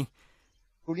sabem.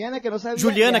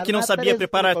 Juliana, que não sabia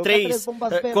preparar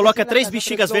coloca 3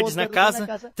 bexigas verdes na casa,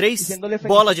 3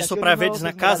 bolas de soprar verdes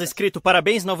na casa, escrito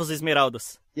parabéns, novos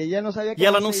esmeraldas. E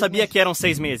ela não sabia que eram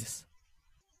 6 meses.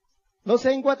 Não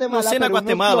sei na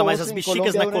Guatemala, mas as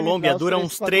bexigas na Colômbia duram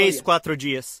uns 3, 4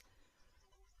 dias.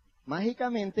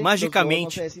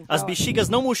 Magicamente, as bexigas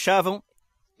não murchavam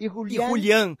e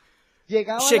Julián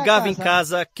chegava em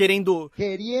casa querendo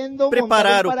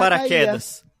preparar o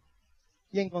paraquedas.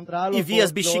 E via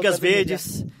as bexigas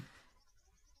verdes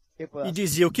e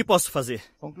dizia, o que posso fazer?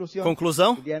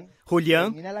 Conclusão,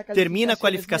 Julián termina a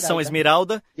qualificação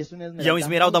esmeralda, e é um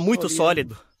esmeralda muito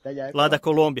sólido, lá da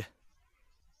Colômbia.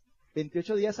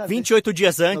 28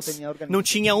 dias antes, não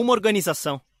tinha uma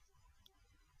organização.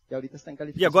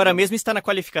 E agora mesmo está na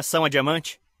qualificação a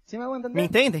diamante. Me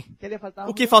entendem?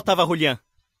 O que faltava a Julián?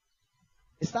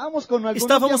 Estávamos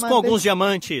com alguns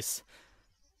diamantes.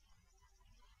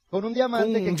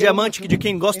 Um diamante de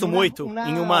quem gosto muito,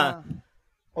 em uma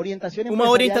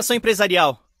orientação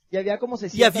empresarial.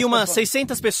 E havia umas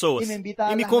 600 pessoas.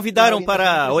 E me convidaram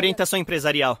para a orientação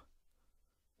empresarial.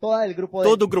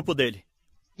 Todo o grupo dele.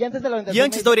 E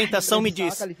antes da orientação me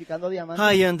diz,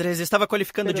 ai Andrés, estava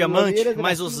qualificando diamante,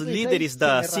 mas os líderes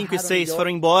da 5 e 6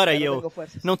 foram embora e eu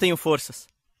não tenho forças.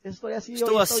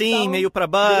 Estou assim, meio para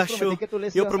baixo,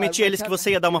 e eu prometi a eles que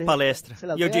você ia dar uma palestra.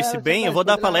 E eu disse, bem, eu vou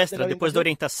dar a palestra depois da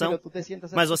orientação,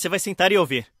 mas você vai sentar e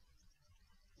ouvir.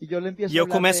 E eu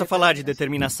começo a falar de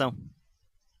determinação.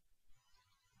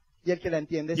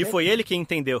 E foi ele quem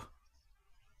entendeu.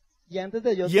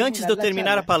 E antes de eu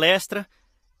terminar a palestra,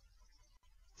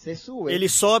 ele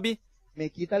sobe,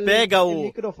 pega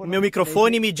o meu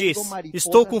microfone e me diz,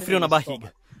 estou com frio na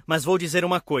barriga, mas vou dizer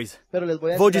uma coisa.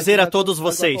 Vou dizer a todos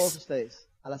vocês,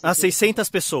 a 600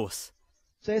 pessoas.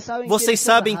 Vocês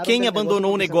sabem quem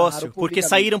abandonou o negócio porque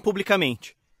saíram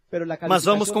publicamente. Mas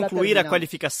vamos concluir a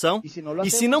qualificação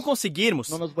e se não conseguirmos,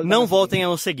 não voltem a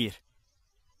nos seguir.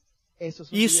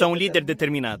 Isso é um líder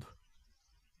determinado.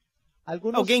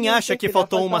 Alguém acha que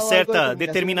faltou uma certa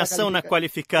determinação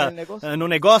no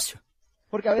negócio?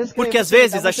 Porque às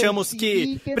vezes achamos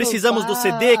que precisamos do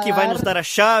CD que vai nos dar a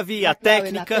chave, a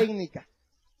técnica.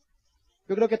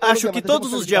 Acho que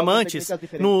todos os diamantes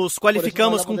nos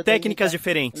qualificamos com técnicas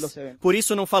diferentes. Por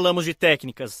isso não falamos de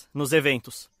técnicas nos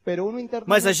eventos.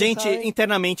 Mas a gente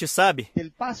internamente sabe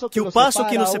que o passo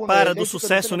que nos separa do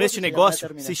sucesso neste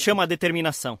negócio se chama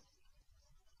determinação.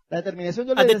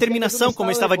 A determinação, como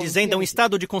eu estava dizendo, é um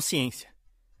estado de consciência.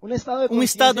 Um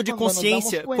estado de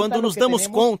consciência quando nos damos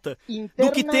conta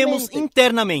do que temos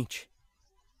internamente.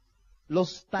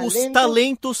 Os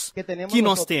talentos que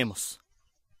nós temos.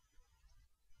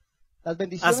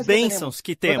 As bênçãos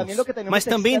que temos, mas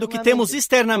também do que temos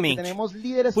externamente.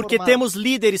 Porque temos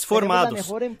líderes formados,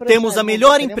 temos a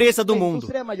melhor empresa do mundo,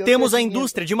 temos a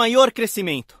indústria de maior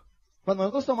crescimento.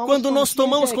 Quando nós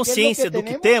tomamos consciência do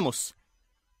que temos,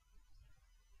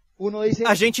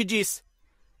 a gente diz,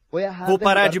 vou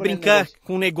parar de brincar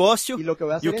com o negócio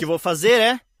e o que vou fazer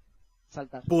é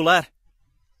Pular.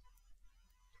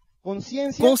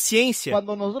 Consciência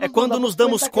é quando nos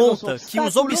damos conta que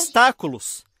os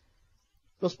obstáculos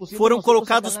foram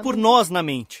colocados por nós na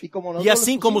mente. E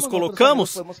assim como os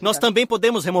colocamos, nós também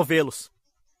podemos removê-los.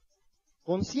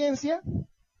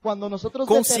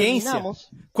 Consciência,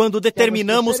 quando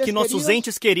determinamos que nossos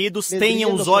entes queridos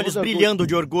tenham os olhos brilhando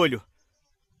de orgulho.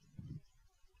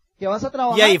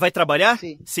 E aí, vai trabalhar?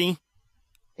 Sim.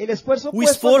 O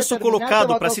esforço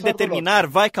colocado para se determinar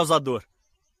vai causar dor.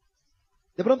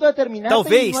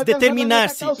 Talvez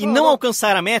determinar-se e não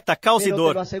alcançar a meta cause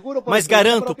dor, mas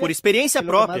garanto, por experiência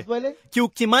própria, que o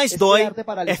que mais dói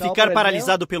é ficar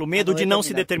paralisado pelo medo de não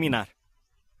se determinar.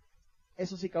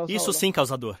 Isso sim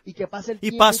causa dor.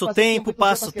 E passa o tempo,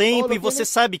 e você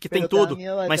sabe que tem tudo,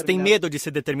 mas tem medo de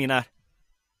se determinar.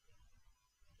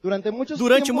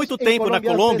 Durante muito tempo na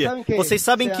Colômbia, vocês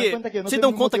sabem que... Se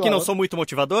dão conta que não sou muito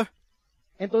motivador?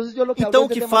 Então o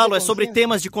que falo é sobre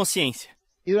temas de consciência.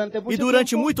 E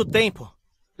durante muito tempo,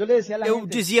 eu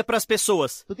dizia para as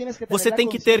pessoas, você tem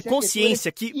que ter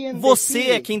consciência que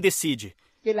você é quem decide.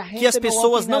 Que as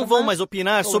pessoas não vão mais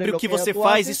opinar sobre o que você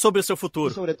faz e sobre o seu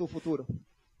futuro.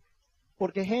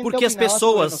 Porque as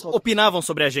pessoas opinavam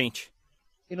sobre a gente.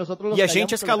 E a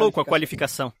gente escalou com a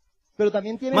qualificação.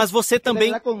 Mas você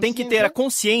também tem que ter a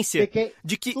consciência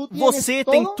de que você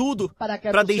tem tudo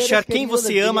para deixar quem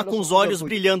você ama com os olhos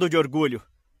brilhando de orgulho.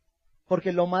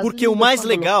 Porque o mais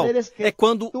legal é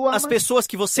quando as pessoas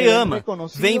que você ama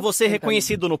veem você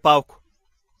reconhecido no palco.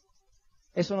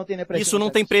 Isso não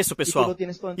tem preço, pessoal.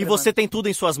 E você tem tudo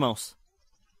em suas mãos.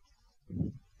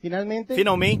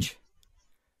 Finalmente,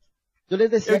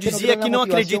 eu dizia que não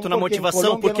acredito na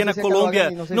motivação porque na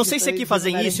Colômbia, não sei se aqui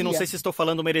fazem isso e não sei se estou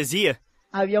falando uma heresia,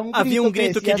 havia um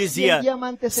grito que dizia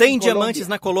 100 diamantes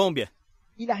na Colômbia.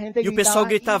 E o pessoal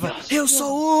gritava, eu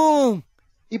sou um!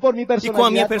 E com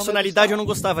a minha personalidade eu não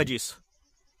gostava disso.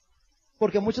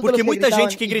 Porque muita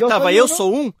gente que gritava eu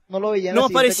sou um, não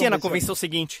aparecia na convenção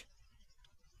seguinte.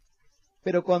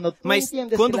 Mas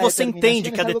quando você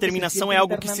entende que a determinação é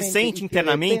algo que se sente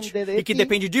internamente e que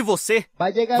depende de você,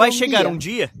 vai chegar um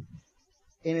dia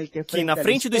que na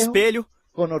frente do espelho,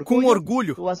 com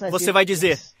orgulho, você vai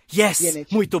dizer, yes,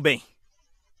 muito bem.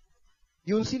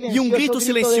 E um grito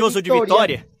silencioso de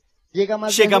vitória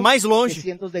chega mais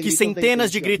longe que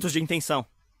centenas de gritos de intenção.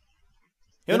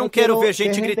 Eu não quero ver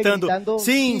gente gritando,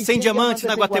 sim, 100 diamantes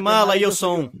na Guatemala e eu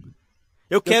sou um.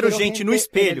 Eu quero gente no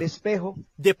espelho,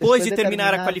 depois de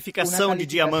terminar a qualificação de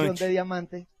diamante.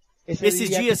 Esses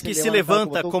dias que se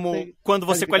levanta como quando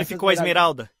você qualificou a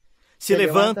esmeralda. Se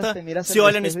levanta, se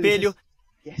olha no espelho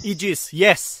e diz,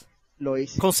 yes,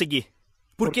 consegui.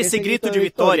 Porque esse grito de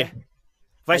vitória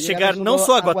vai chegar não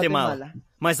só a Guatemala,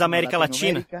 mas a América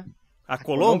Latina, a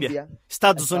Colômbia,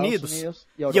 Estados Unidos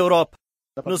e Europa.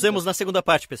 Nos vemos na segunda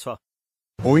parte, pessoal.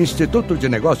 O Instituto de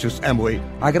Negócios Amway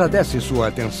agradece sua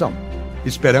atenção.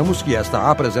 Esperamos que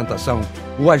esta apresentação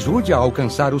o ajude a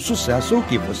alcançar o sucesso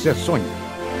que você sonha.